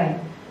go away.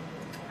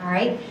 All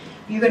right?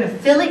 You're going to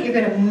fill it. You're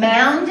going to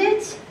mound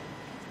it.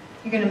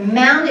 You're going to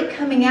mound it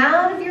coming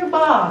out of your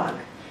bog.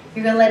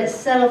 You're going to let it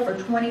settle for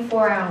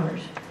 24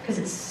 hours because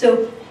it's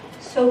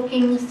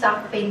soaking,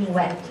 sopping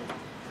wet.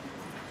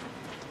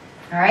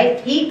 All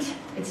right? Heat.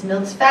 It's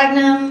milled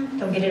sphagnum.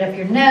 Don't get it up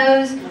your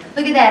nose.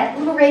 Look at that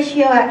little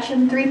ratio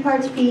action. 3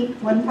 parts peat,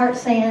 1 part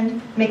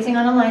sand. Mixing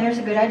on a liner is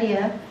a good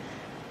idea.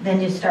 Then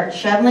just start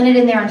shoveling it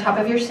in there on top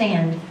of your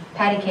sand.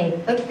 Patty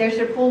cake. Look, there's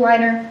your pool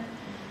liner.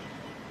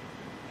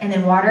 And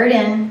then water it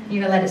in.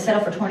 You're going to let it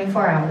settle for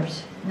 24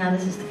 hours. Now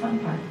this is the fun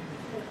part.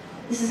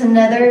 This is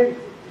another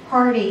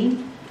party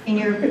in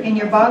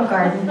your bog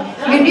garden.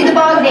 You're going to do the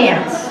bog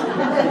dance.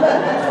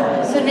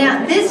 So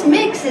now this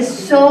mix is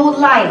so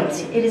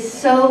light. It is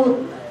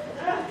so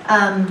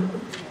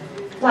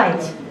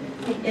light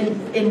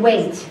in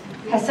weight,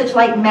 has such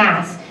light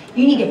mass.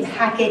 You need to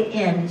pack it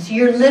in. So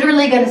you're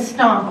literally going to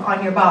stomp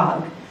on your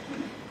bog.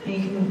 You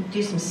can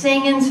do some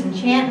singing, some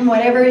chanting,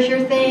 whatever is your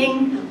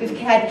thing. We've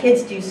had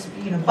kids do,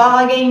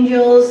 bog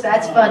angels.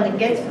 That's fun to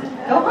get.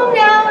 Go home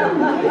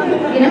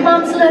now. Get in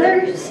mom's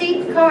leather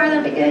seat car.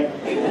 That'll be good.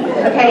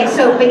 Okay,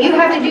 but you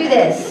have to do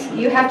this.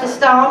 You have to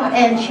stomp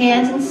and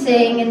chant and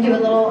sing and do a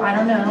little, I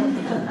don't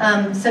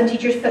know. Some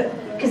teachers put,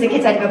 because the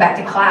kids had to go back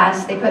to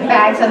class, they put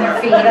bags on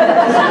their feet. I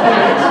thought this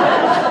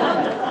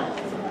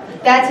was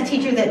cute. That's a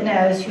teacher that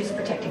knows who's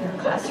protecting her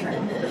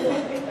classroom.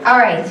 All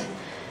right.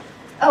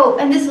 Oh,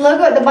 and this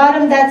logo at the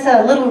bottom, that's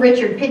Little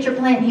Richard pitcher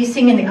plant. He's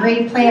singing the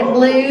Green Plant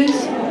Blues.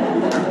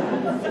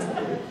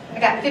 I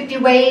got 50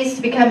 ways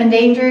to become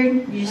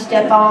endangered. You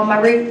step on my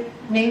root,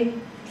 new,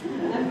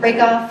 break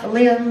off a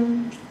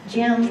limb,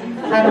 Jim.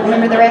 I don't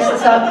remember the rest of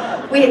the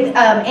song.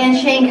 Ann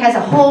Shank has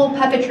a whole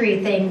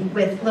puppetry thing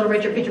with Little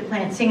Richard pitcher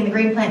plant singing the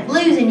Green Plant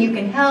Blues, and you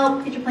can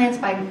help pitcher plants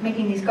by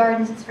making these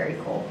gardens. It's very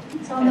cool.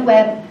 It's on the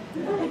web.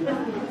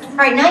 All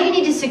right, now you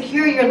need to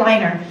secure your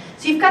liner.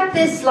 So you've got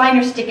this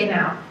liner sticking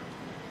out,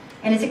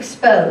 and it's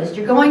exposed.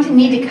 You're going to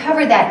need to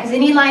cover that because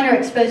any liner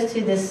exposed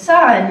to the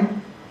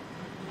sun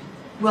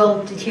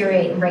will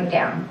deteriorate and break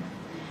down.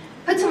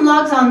 Put some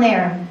logs on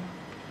there,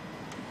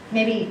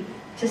 maybe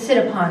to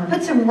sit upon.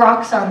 Put some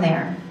rocks on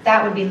there.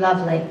 That would be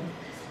lovely.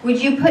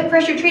 Would you put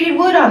pressure-treated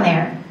wood on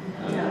there?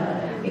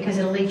 No. Because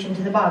it'll leach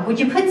into the bog. Would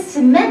you put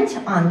cement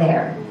on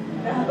there?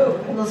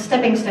 No. Little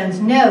stepping stones?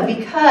 No,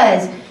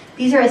 because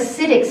these are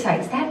acidic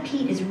sites. That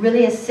peat is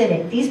really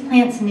acidic. These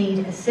plants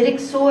need acidic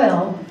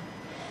soil.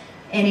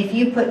 And if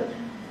you put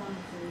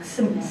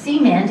some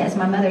cement, as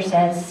my mother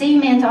says,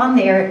 cement on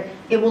there,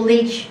 it will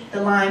leach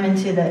the lime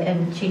into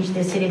and change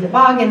the acidity of the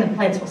bog, and the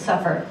plants will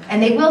suffer.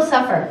 And they will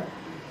suffer.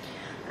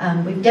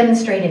 We've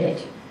demonstrated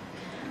it.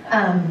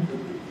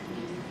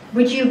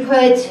 Would you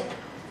put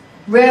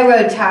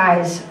railroad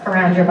ties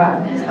around your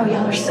bog? Oh,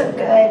 y'all are so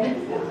good.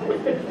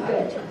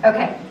 Good.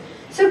 Okay.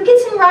 So get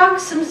some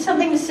rocks,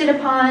 something to sit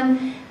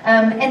upon,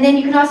 and then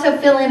you can also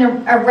fill in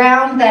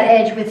around that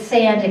edge with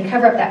sand and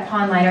cover up that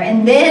pond liner.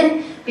 And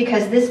then,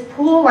 because this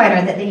pool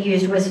liner that they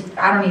used was,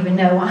 I don't even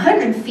know,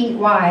 100 feet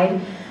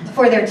wide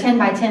for their 10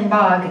 by 10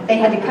 bog, they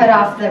had to cut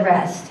off the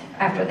rest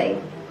after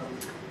they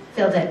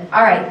filled it.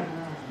 All right,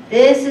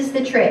 this is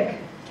the trick.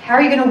 How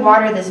are you going to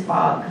water this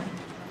bog?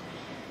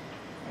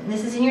 And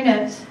this is in your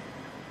notes.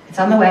 It's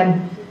on the web.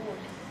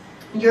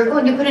 You're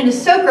going to put in a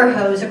soaker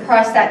hose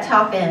across that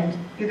top end.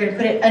 You're going to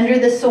put it under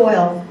the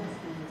soil,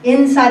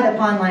 inside the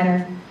pond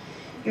liner.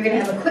 You're going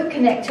to have a quick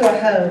connect to a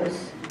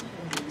hose.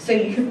 So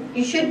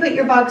you should put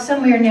your bog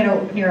somewhere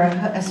near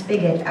a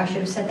spigot. I should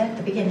have said that at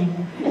the beginning.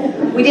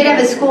 We did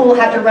have a school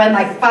have to run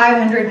like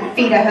 500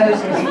 feet of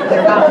hoses for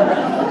their bog.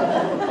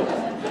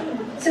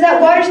 So that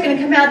water's going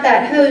to come out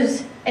that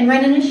hose and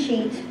run in a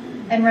sheet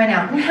and run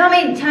out. Now, how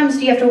many times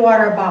do you have to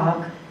water a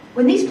bog?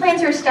 When these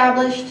plants are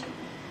established,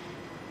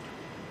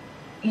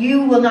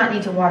 you will not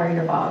need to water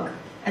your bog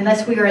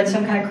unless we are in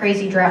some kind of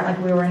crazy drought like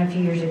we were in a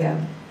few years ago.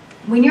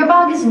 When your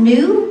bog is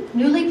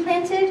newly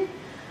planted,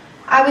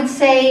 I would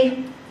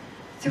say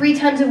 3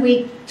 times a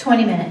week,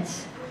 20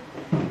 minutes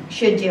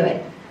should do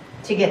it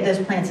to get those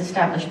plants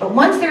established. But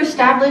once they're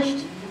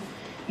established,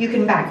 you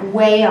can back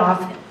way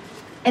off.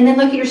 And then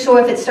look at your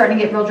soil. If it's starting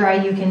to get real dry,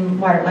 you can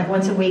water it like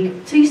once a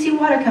week till you see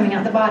water coming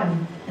out the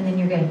bottom, and then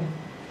you're good.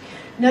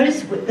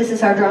 Notice this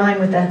is our drawing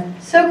with the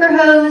soaker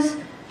hose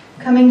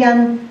coming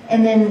down,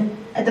 and then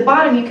at the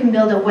bottom you can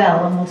build a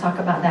well, and we'll talk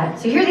about that.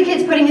 So here are the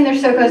kids putting in their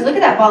soak hose. Look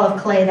at that ball of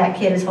clay that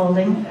kid is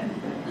holding.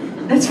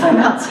 That's from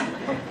outside.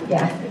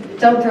 Yeah,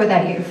 don't throw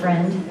that at your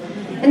friend.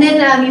 And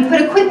then you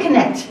put a quick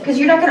connect, because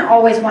you're not going to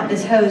always want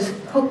this hose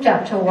hooked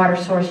up to a water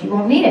source. You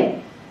won't need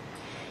it.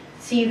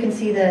 So you can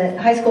see the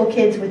high school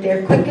kids with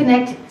their quick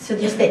connect. So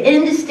just the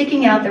end is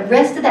sticking out. The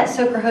rest of that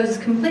soaker hose is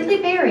completely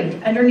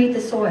buried underneath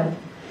the soil.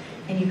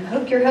 And you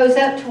hook your hose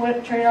up,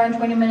 turn it on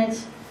 20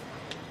 minutes,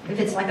 if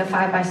it's like a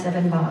 5 by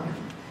 7 bog.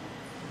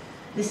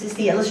 This is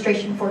the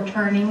illustration for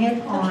turning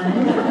it on.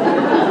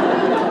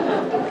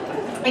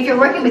 If you're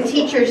working with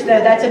teachers,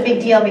 though, that's a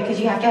big deal because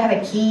you have to have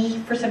a key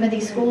for some of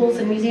these schools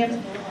and museums.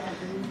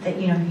 That,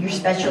 you know, you're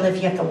special if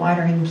you have the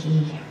watering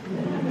key.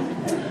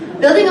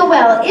 Building a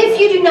well. If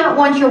you do not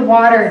want your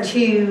water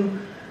to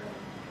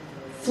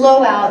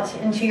flow out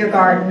into your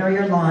garden or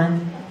your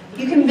lawn,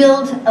 you can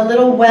build a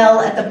little well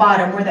at the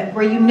bottom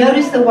where you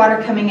notice the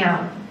water coming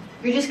out.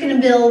 You're just going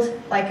to build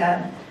like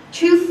a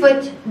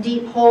 2-foot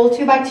deep hole,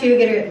 2 by 2,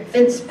 get a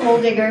fence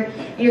pole digger,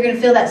 and you're going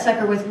to fill that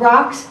sucker with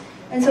rocks,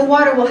 and so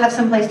water will have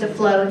some place to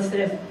flow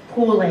instead of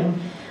pooling.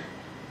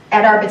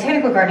 At our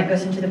botanical garden, it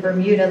goes into the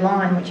Bermuda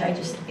lawn, which I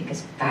just think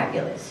is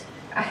fabulous.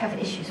 I have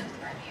issues with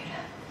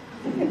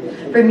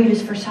Bermuda.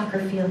 Bermuda's for soccer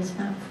fields,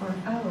 not for,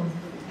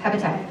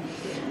 habitat.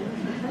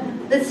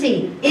 Let's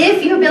see,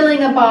 if you're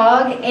building a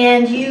bog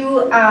and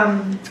you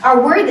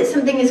are worried that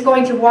something is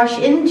going to wash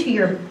into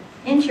your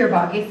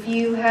bog, if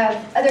you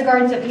have other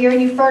gardens up here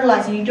and you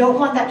fertilize and you don't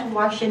want that to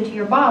wash into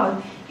your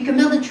bog, you can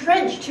build a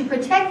trench to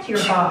protect your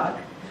bog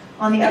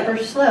on the upper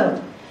slope.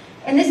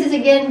 And this is,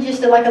 again,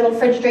 just like a little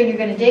French drain you're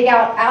going to dig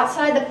out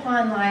outside the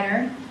pond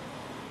liner,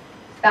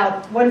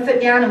 about 1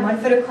 foot down and 1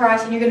 foot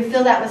across, and you're going to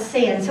fill that with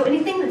sand. So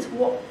anything that's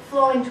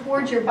flowing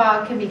towards your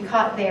bog can be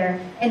caught there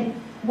and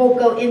won't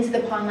go into the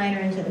pond liner,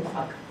 into the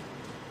bog.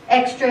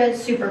 Extra,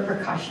 super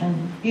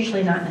precaution,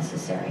 usually not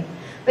necessary.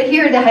 But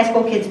here are the high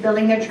school kids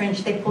building their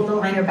trench. They pull the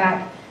liner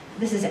back.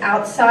 This is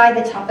outside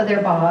the top of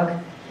their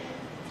bog,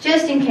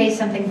 just in case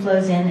something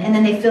flows in, and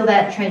then they fill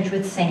that trench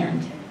with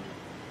sand.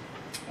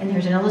 And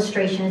there's an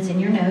illustration, it's in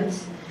your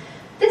notes.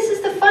 This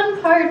is the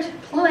fun part,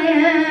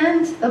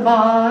 plant the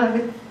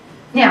bog.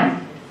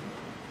 Now,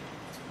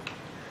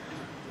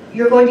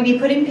 you're going to be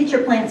putting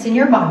pitcher plants in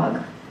your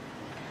bog.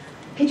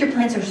 Pitcher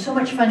plants are so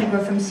much fun to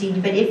grow from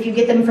seed, but if you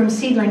get them from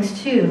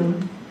seedlings too,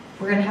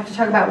 we're going to have to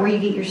talk about where you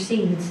get your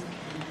seeds.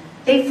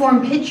 They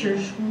form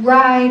pitchers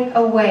right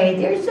away.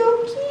 They're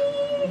so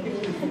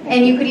cute.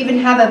 And you could even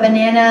have a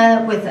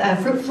banana with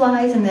fruit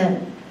flies, and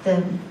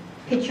the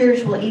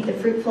pitchers will eat the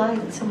fruit flies.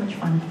 It's so much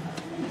fun.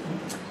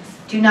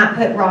 Do not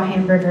put raw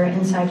hamburger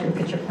inside your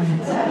pitcher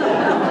plants.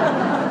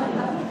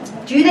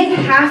 Do they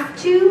have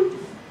to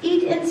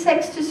eat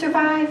insects to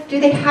survive? Do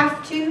they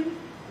have to?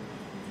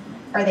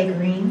 Are they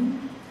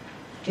green?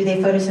 Do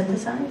they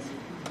photosynthesize?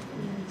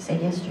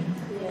 Say yes,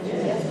 Jennifer.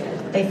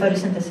 Yes. They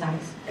photosynthesize.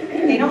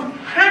 They don't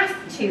have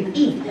to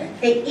eat.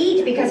 They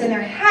eat because in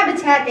their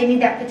habitat they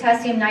need that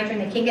potassium, nitrogen.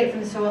 They can't get it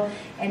from the soil,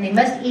 and they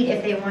must eat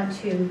if they want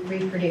to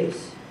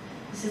reproduce.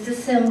 This is a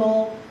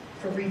symbol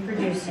for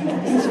reproducing.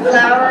 This is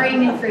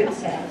flowering and fruit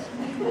set.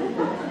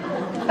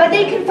 But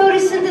they can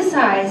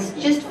photosynthesize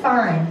just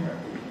fine.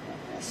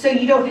 So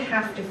you don't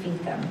have to feed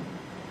them.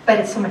 But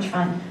it's so much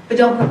fun. But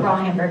don't put raw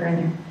hamburger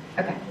in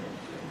there. Okay.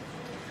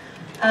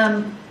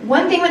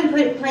 One thing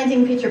when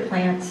planting pitcher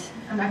plants,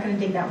 I'm not going to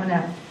dig that one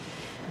up.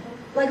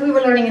 Like we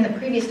were learning in the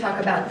previous talk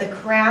about the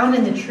crown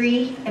and the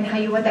tree and how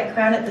you want that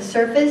crown at the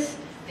surface.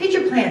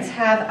 Pitcher plants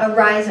have a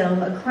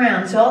rhizome, a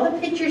crown. So all the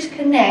pitchers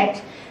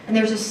connect and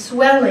there's a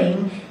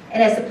swelling.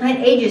 And as the plant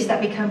ages,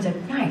 that becomes a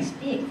nice,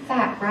 big,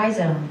 fat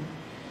rhizome.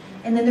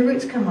 And then the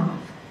roots come off.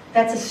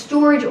 That's a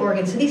storage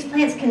organ. So these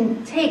plants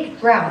can take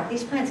drought.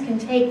 These plants can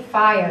take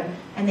fire,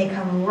 and they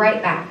come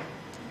right back.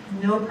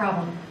 No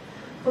problem.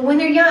 But when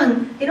they're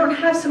young, they don't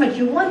have so much.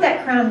 You want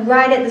that crown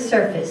right at the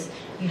surface.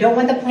 You don't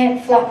want the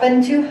plant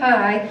flopping too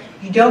high.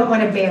 You don't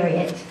want to bury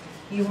it.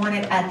 You want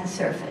it at the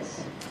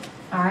surface.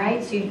 All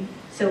right?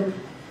 So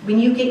when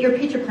you get your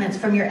pitcher plants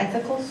from your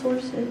ethical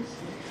sources,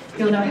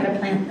 you'll know how to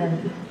plant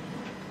them.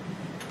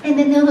 And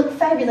then they'll look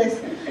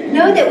fabulous.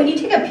 Know that when you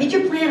take a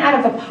pitcher plant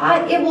out of a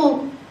pot, it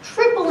will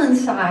triple in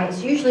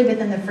size, usually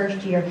within the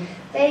first year.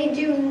 They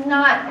do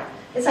not,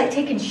 it's like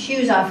taking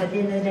shoes off at the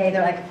end of the day.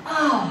 They're like,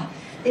 oh,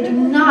 they do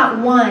not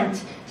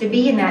want to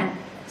be in that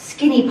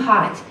skinny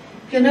pot.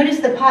 If you'll notice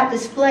the pot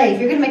display, if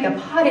you're going to make a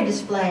potted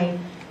display,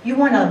 you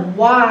want a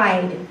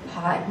wide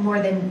pot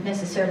more than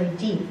necessarily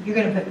deep. You're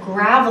going to put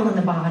gravel in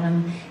the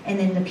bottom and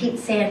then the peat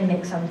sand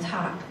mix on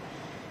top.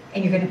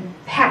 And you're going to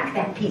pack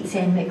that peat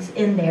sand mix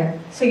in there.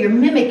 So you're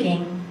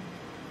mimicking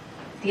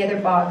the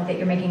other bog that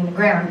you're making in the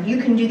ground. You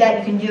can do that.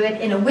 You can do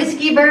it in a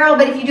whiskey barrel,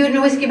 but if you do it in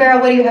a whiskey barrel,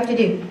 what do you have to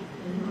do?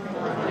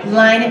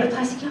 Line it with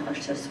plastic. Y'all are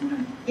so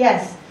smart.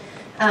 Yes.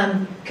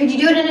 Could you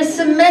do it in a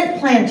cement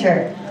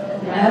planter?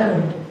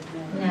 No.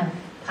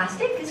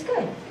 Plastic is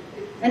good.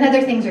 And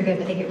other things are good,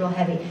 but they get real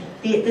heavy.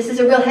 This is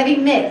a real heavy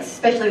mix,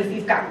 especially if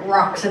you've got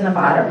rocks in the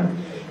bottom.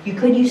 You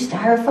could use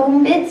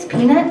styrofoam bits,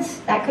 peanuts.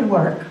 That could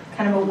work.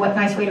 Kind of a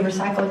nice way to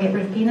recycle and get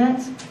rid of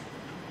peanuts.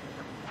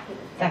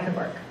 That could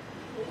work.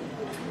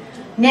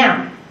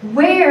 Now,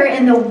 where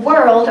in the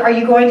world are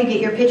you going to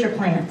get your pitcher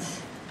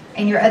plants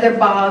and your other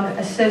bog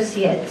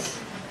associates?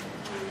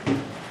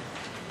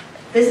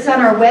 This is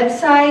on our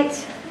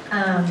website.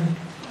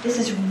 This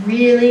is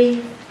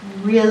really,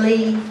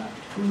 really,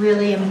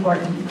 really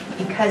important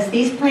because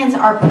these plants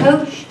are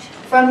poached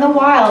from the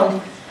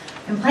wild.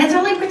 And plants are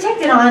only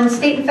protected on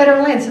state and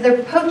federal land. So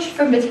they're poached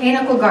from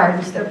botanical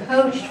gardens. They're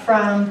poached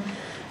from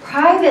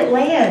private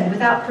land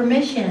without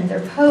permission. They're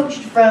poached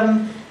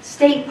from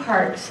state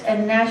parks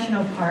and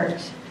national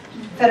parks,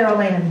 federal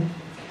land.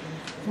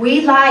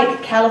 We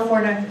like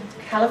California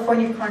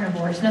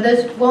carnivores. Now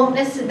those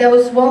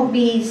won't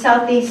be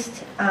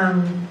southeast.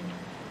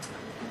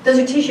 Those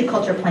are tissue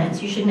culture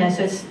plants. You should know.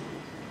 So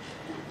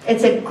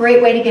it's a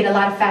great way to get a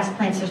lot of fast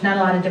plants. There's not a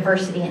lot of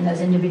diversity in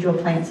those individual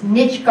plants.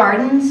 Niche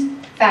gardens,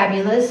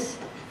 fabulous,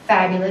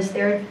 fabulous.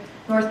 They're in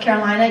North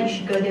Carolina. You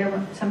should go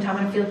there sometime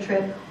on a field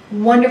trip.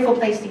 Wonderful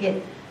place to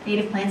get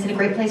native plants and a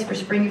great place for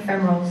spring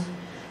ephemerals.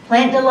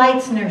 Plant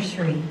Delights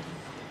Nursery.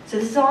 So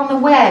this is all on the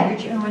web.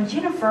 You're going,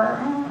 Jennifer,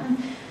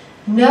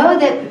 know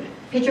that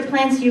pitcher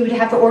plants, you would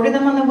have to order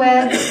them on the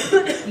web.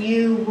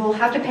 You will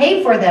have to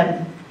pay for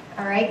them,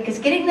 all right? Because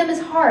getting them is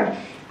hard.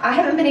 I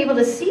haven't been able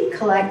to seed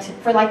collect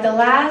for like the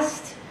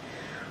last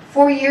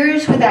 4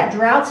 years with that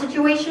drought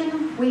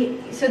situation.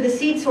 So the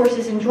seed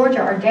sources in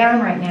Georgia are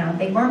down right now.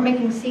 They weren't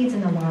making seeds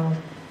in the wild.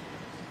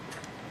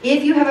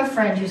 If you have a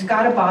friend who's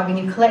got a bog and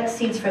you collect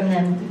seeds from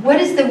them,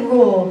 what is the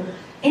rule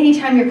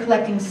anytime you're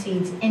collecting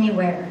seeds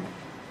anywhere?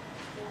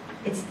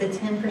 It's the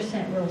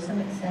 10% rule.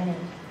 Somebody said it.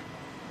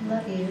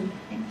 Love you.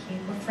 Thank you.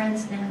 We're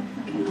friends now.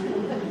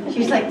 Okay.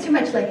 She's like, too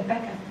much lady.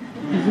 Back up.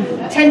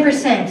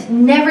 10%.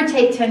 Never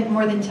take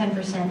more than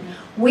 10%.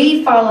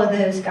 We follow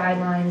those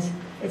guidelines.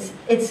 It's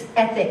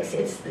ethics.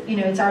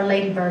 It's our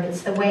ladybird.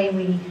 It's the way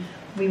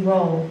we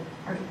roll.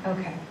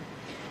 Okay.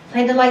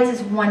 Plant Delights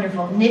is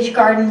wonderful. Niche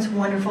Gardens,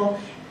 wonderful.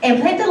 And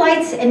Plant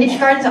Delights and Niche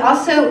Gardens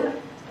also,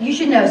 you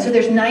should know, so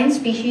there's 9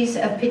 species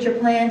of pitcher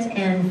plants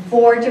and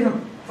 4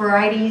 different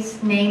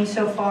varieties named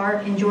so far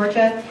in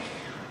Georgia.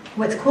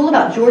 What's cool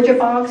about Georgia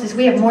bogs is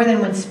we have more than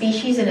one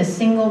species in a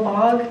single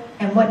bog.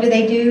 And what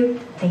do?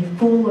 They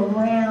fool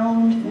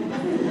around.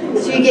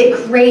 So you get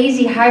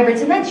crazy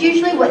hybrids, and that's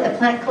usually what the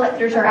plant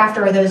collectors are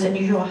after, are those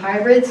unusual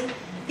hybrids.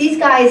 These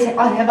guys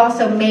have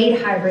also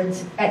made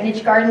hybrids at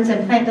Niche Gardens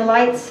and Plant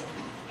Delights,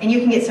 and you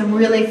can get some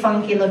really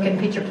funky looking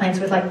pitcher plants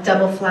with like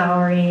double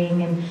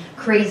flowering and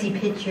crazy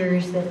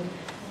pitchers that,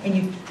 and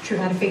you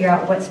try to figure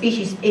out what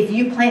species. If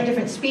you plant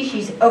different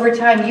species, over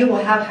time you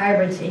will have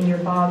hybrids in your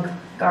bog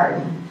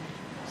garden.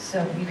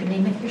 So you can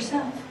name it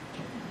yourself.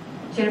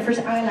 Jennifer's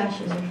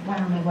eyelashes are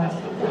wow, my wow.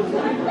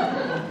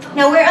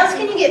 Now where else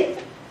can you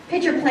get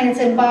pitcher plants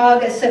and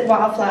bog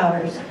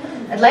wildflowers?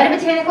 Atlanta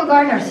Botanical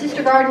Garden, our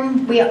sister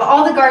garden,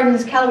 all the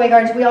gardens, Callaway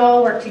Gardens, we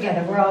all work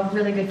together. We're all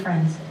really good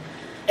friends.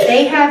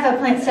 They have a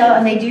plant sale,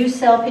 and they do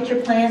sell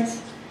pitcher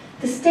plants.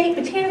 The State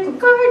Botanical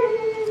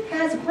Garden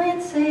has a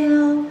plant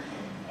sale,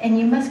 and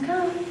you must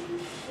come.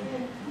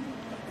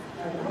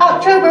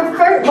 October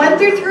 1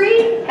 through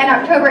 3 and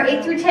October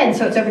 8 through 10.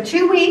 So it's over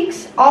 2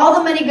 weeks. All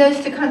the money goes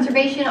to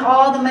conservation.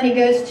 All the money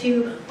goes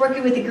to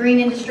working with the green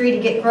industry to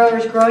get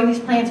growers growing these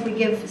plants. We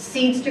give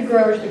seeds to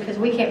growers because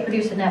we can't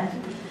produce enough.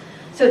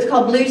 So it's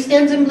called Blue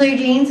Stems and Blue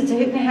Jeans. It's a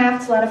hoot and a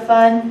half. It's a lot of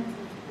fun.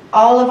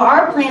 All of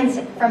our plants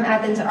from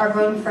Athens are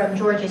grown from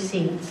Georgia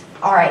seeds.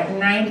 All right,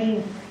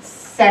 97%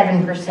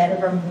 are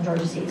grown from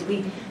Georgia seeds.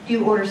 We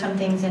do order some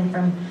things in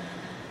from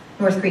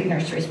North Creek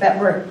Nurseries, but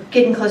we're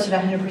getting closer to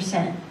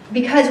 100%.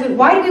 Because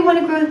why do we want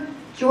to grow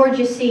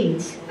Georgia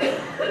seeds?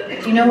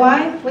 Do you know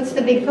why? What's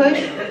the big push?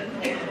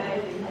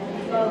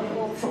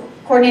 For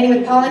coordinating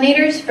with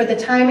pollinators, for the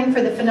timing,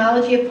 for the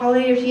phenology of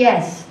pollinators?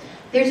 Yes.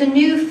 There's a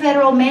new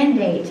federal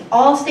mandate.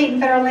 All state and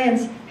federal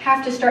lands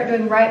have to start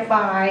doing right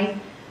by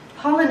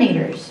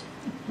pollinators.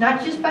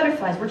 Not just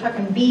butterflies. We're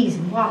talking bees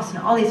and wasps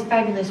and all these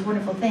fabulous,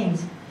 wonderful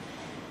things.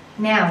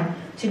 Now,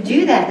 to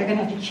do that, they're going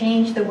to have to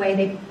change the way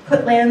they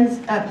put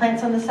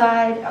plants on the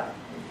side,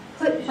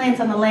 put plants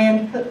on the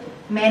land,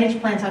 manage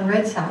plants on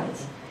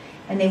roadsides.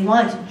 And they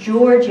want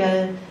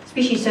Georgia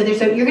species. So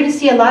you're going to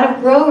see a lot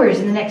of growers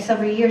in the next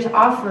several years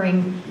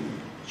offering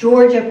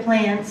Georgia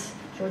plants,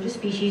 Georgia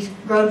species,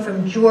 grown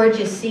from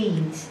Georgia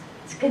seeds.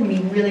 It's going to be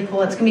really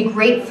cool. It's going to be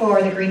great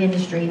for the green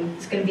industry.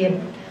 It's going to be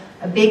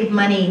a big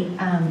money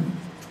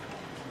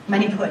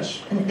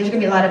push. And there's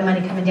going to be a lot of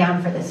money coming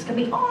down for this. It's going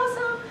to be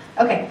awesome.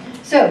 Okay,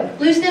 so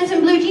Blue Stems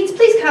and Blue Jeans,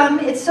 please come.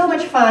 It's so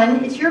much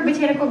fun. It's your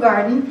botanical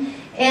garden.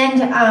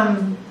 And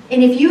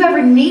if you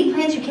ever need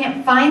plants, you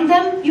can't find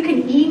them, you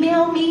can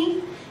email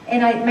me,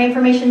 and my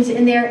information's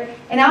in there,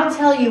 and I'll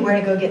tell you where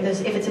to go get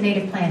this if it's a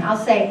native plant. I'll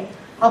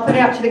put it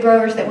out to the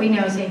growers that we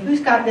know, say, who's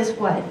got this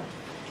what?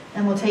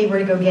 And we'll tell you where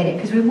to go get it,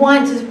 because we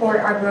want to support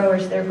our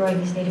growers that are growing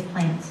these native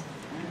plants.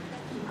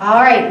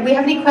 All right, we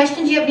have any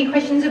questions? Do you have any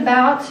questions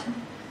about,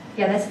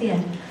 yeah, that's the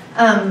end.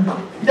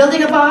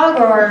 Building a bog,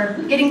 or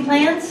getting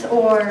plants,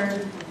 or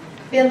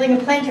building a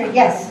planter?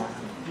 Yes?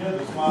 You had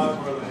the slides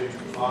where the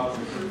bogs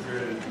are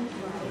created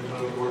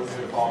and towards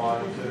the fall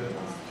line.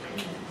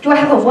 Do I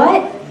have a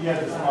what? You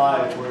had the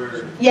slide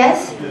where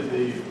yes? you did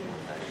the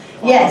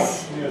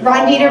yes.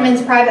 Ron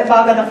Dieterman's private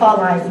bog on the fall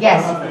line.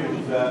 Yes. How big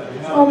is that?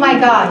 Oh my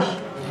gosh.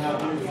 How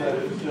big is that?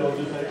 Is it still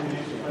just 18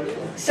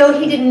 inches? So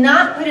he did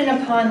not put in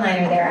a pond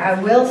liner there.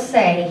 I will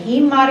say he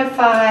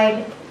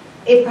modified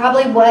it.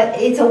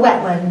 It's a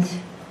wetland.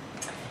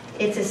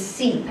 It's a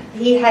seep.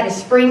 He had a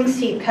spring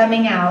seep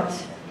coming out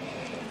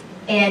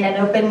and an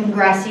open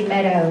grassy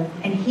meadow,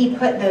 and he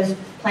put those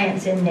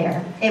plants in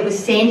there. It was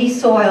sandy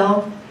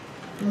soil,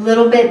 a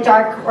little bit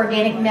dark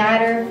organic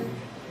matter.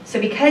 So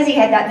because he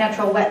had that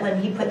natural wetland,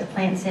 he put the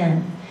plants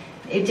in.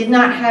 It did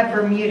not have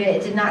Bermuda.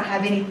 It did not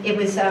have any. It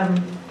was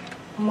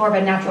more of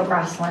a natural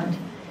grassland.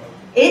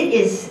 It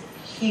is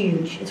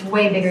huge. It's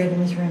way bigger than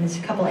this room. It's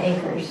a couple of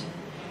acres.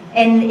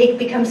 And it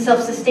becomes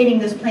self-sustaining.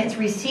 Those plants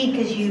reseed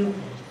because you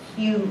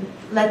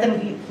let them,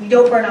 you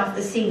don't burn off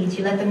the seeds.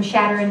 You let them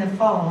shatter in the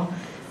fall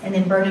and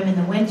then burn them in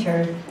the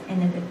winter,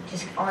 and then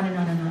just on and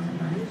on and on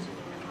and on.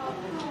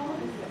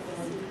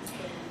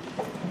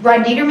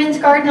 Ron Dieterman's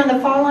garden on the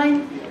fall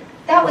line,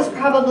 that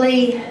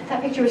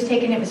picture was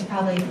taken, it was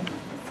probably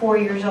 4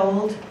 years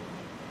old.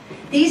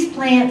 These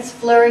plants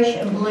flourish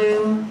and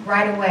bloom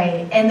right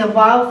away, and the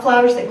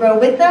wildflowers that grow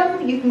with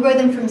them, you can grow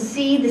them from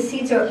seed. The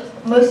seeds are,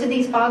 most of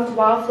these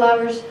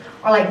wildflowers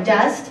are like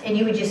dust, and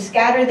you would just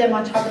scatter them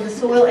on top of the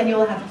soil, and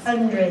you'll have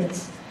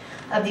hundreds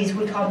of these,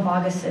 we call them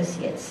bog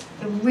associates.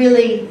 They're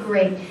really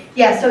great.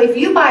 Yeah, so if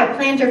you buy a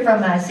planter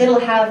from us, it'll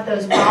have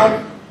those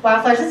bog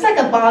wildflowers. It's like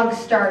a bog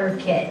starter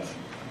kit.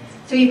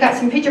 So you've got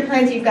some pitcher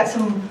plants, you've got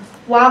some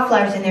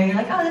wildflowers in there, and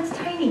you're like, oh, that's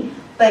tiny.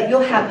 But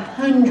you'll have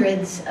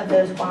hundreds of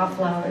those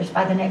wildflowers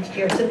by the next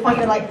year. To the point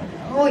you're like,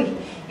 oh,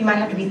 you might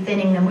have to be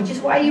thinning them, which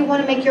is why you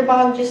want to make your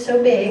bog just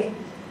so big.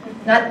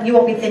 You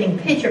won't be thinning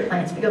pitcher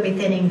plants, but you'll be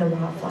thinning the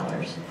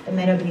wildflowers, the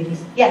meadow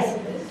beauties. Yes?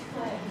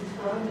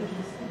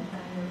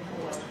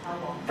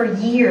 For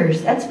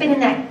years. That's been in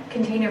that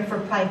container for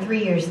probably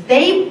 3 years.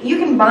 You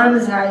can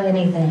bonsai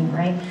anything,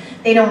 right?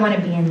 They don't want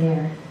to be in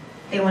there.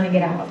 They want to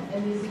get out.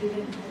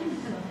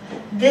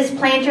 This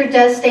planter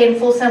does stay in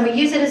full sun. We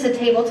use it as a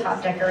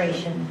tabletop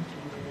decoration.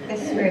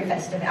 This is very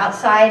festive.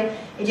 Outside,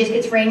 it just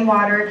gets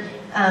rainwater.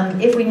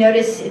 If we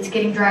notice it's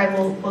getting dry,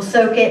 we'll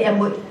soak it.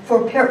 And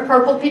for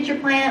purple pitcher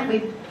plant, we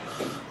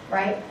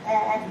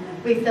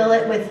fill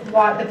it with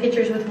the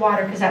pitchers with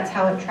water because that's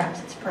how it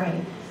traps its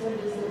prey. So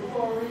does the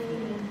chlorine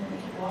in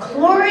the water?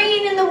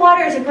 Chlorine in the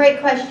water is a great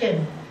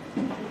question.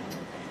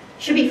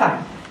 Should be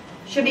fine.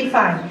 Should be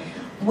fine.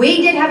 We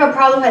did have a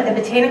problem at the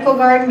botanical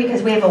garden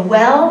because we have a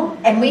well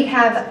and we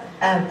have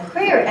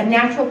a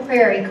natural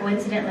prairie,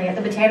 coincidentally, at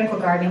the botanical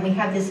garden, and we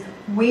have this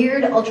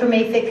weird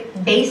ultramafic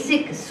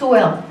basic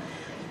soil.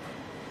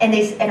 And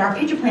our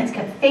pitcher plants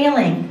kept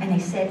failing, and they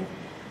said,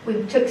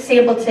 we took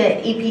sample to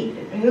EP,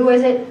 who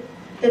was it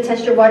that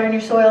touched your water in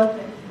your soil?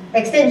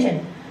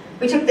 Extension.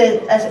 We took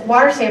the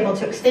water sample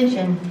to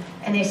Extension,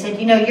 and they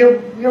said,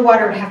 your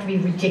water would have to be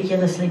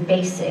ridiculously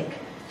basic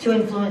to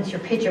influence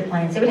your pitcher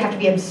plants. It would have to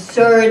be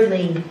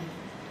absurdly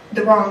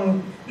the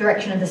wrong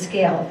direction of the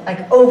scale,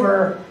 like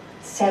over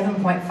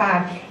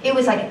 7.5. It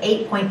was like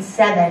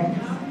 8.7.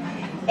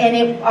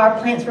 And our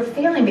plants were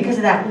failing because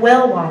of that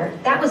well water.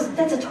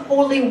 That's a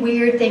totally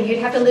weird thing. You'd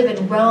have to live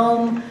in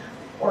Rome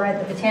or at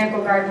the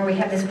Botanical Garden where we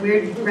have this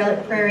weird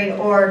relic prairie,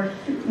 or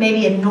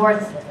maybe in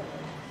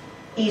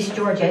northeast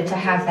Georgia to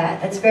have that.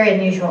 That's very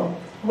unusual.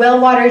 Well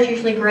water is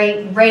usually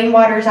great.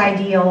 Rainwater is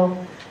ideal.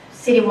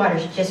 City water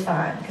is just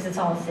fine because it's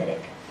all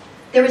acidic.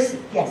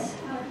 Yes?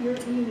 Your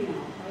email.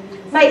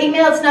 My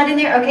email, it's not in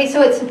there? Okay,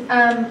 so it's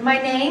my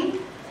name,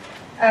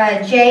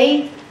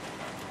 J-C-E-S-K-A,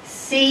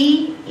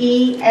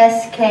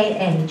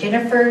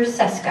 Jennifer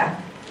Ceska.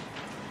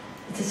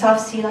 It's a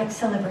soft C like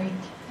celebrate.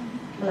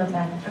 Love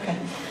that. Okay.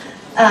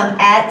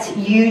 At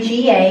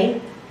uga.edu.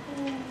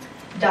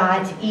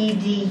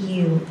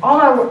 All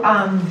our,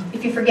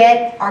 if you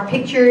forget, our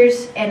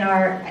pictures and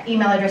our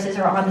email addresses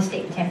are on the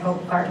State Botanical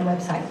Garden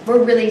website.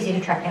 We're really easy to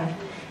track down.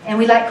 And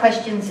we like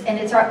questions, and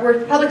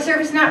we're public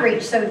service and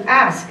outreach, so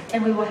ask,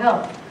 and we will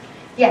help.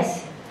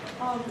 Yes?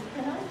 Can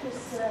I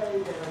just say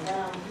that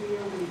around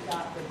here we've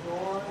got the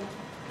door.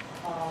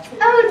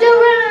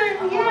 Oh,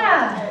 Doran,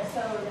 yeah.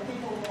 So if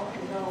people want to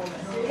go and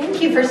see. Thank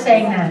you for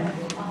saying that.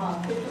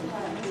 Pitcher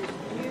plant is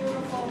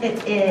beautiful. It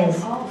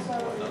is. Also,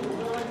 if you're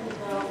willing to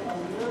go a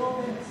little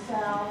bit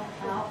south,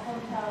 out from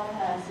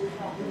Tallahassee,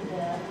 help me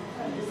there.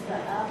 It's the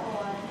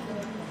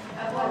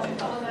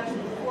Appalachian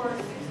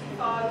Forest 65.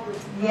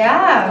 Yeah.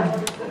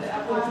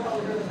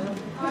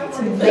 It's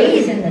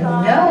amazing the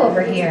know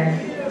over here.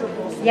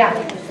 Yeah.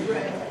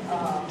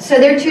 So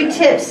there are two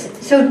tips.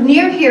 So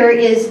near here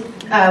is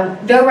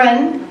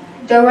Doran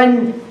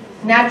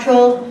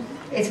Natural,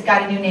 it's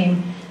got a new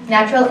name,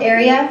 Natural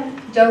Area,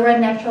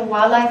 Doran Natural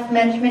Wildlife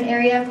Management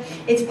Area.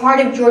 It's part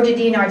of Georgia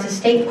DNR. It's a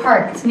state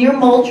park. It's near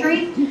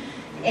Moultrie,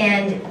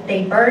 and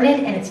they burn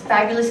it, and it's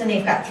fabulous. And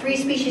they've got 3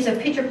 species of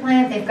pitcher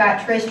plant. They've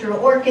got terrestrial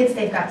orchids.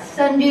 They've got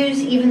sundews,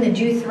 even the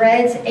dew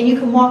threads, and you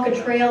can walk a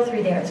trail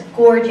through there. It's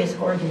gorgeous,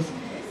 gorgeous.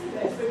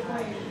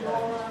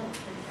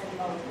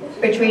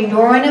 Between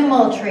Doran and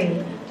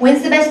Moultrie.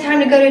 When's the best time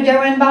to go to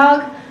Doran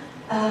Bog?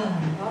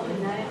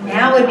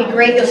 Now would be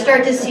great. You'll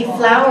start to see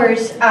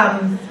flowers,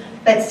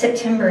 but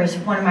September is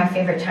one of my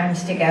favorite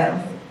times to go.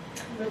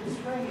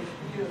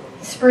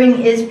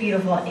 Spring is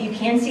beautiful. You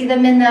can see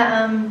them in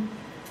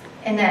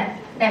that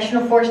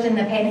national forest in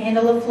the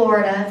Panhandle of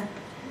Florida.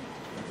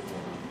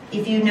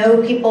 If you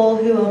know people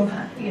who own,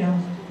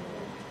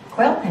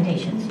 quail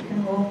plantations, you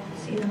can go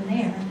see them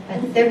there.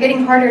 But they're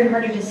getting harder and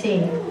harder to see.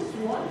 It was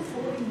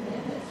 140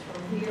 minutes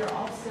from here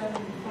off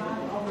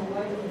 75 all the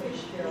way to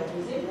Fishkill.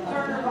 Was it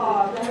Turner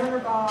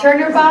Bog?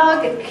 Turner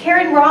Bog,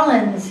 Karen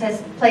Rollins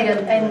has played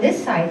and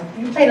this site,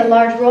 you played a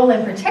large role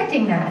in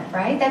protecting that,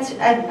 right? That's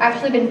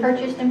actually been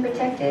purchased and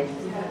protected?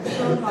 Yeah,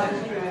 Turner Bog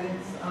Street,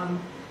 it's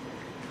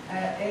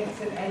at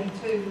exit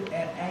 82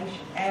 at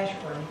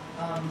Ashburn.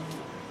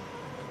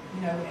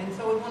 And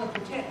so we want to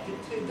protect it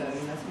too, though, so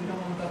we don't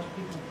want a bunch of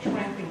people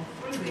tramping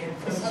through there.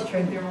 So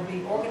hopefully there will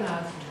be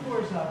organized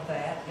tours of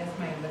that, yes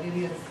ma'am, but it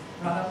is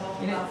right up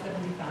on Route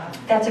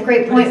 75. That's a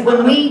great point.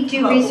 When we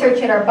do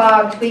research at our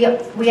bogs,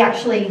 we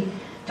actually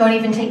don't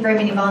even take very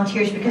many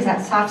volunteers because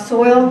that soft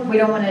soil, we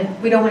don't want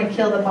to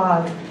kill the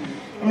bog.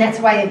 And that's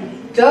why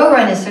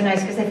Doran is so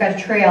nice because they've got a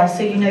trail,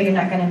 so you know you're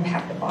not going to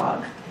impact the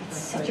bog. It's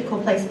such a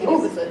cool place.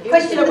 Ooh,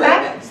 question in the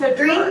back? So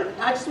Green?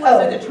 I just want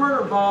to say the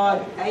Turner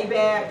Bog,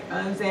 ABAC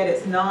owns that.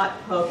 It's not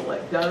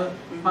public. Don't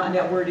find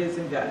out where it is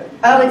and go.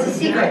 Oh, it's a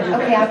secret.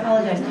 Okay, I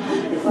apologize.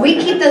 We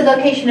keep the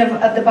location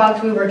of the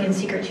bogs we work in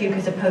secret too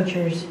because of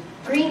poachers.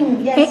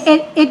 Green, yes.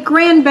 At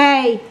Grand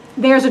Bay,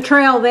 there's a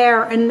trail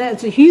there, and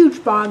that's a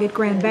huge bog at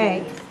Grand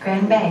Bay.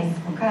 Grand Bay,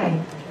 okay.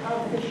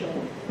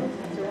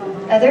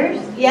 Others?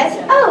 Yes?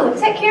 Oh,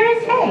 is that Karen?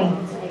 Hey.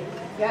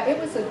 Yeah, it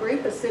was a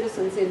group of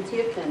citizens in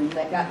Tifton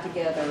that got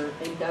together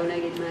and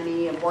donated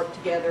money and worked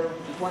together.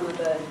 One of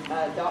the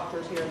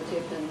doctors here in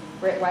Tifton,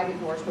 Brett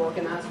Wagonhorse,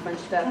 organized a bunch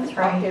of stuff and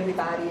talked to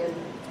everybody.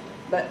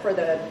 But for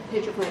the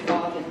pitcher plant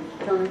bog in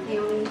Turner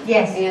County.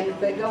 Yes.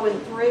 But going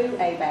through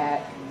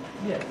ABAC,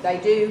 Yes. they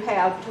do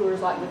have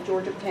tours like with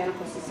Georgia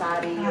Botanical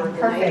Society or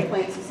the Native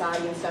Plant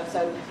Society and stuff.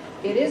 So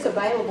it is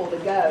available to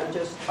go,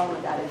 just on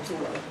a guided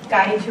tour.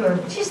 Guided tour,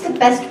 just the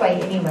best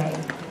way anyway.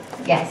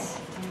 Yes.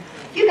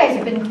 You guys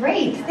have been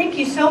great. Thank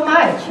you so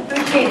much.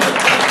 Appreciate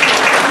it.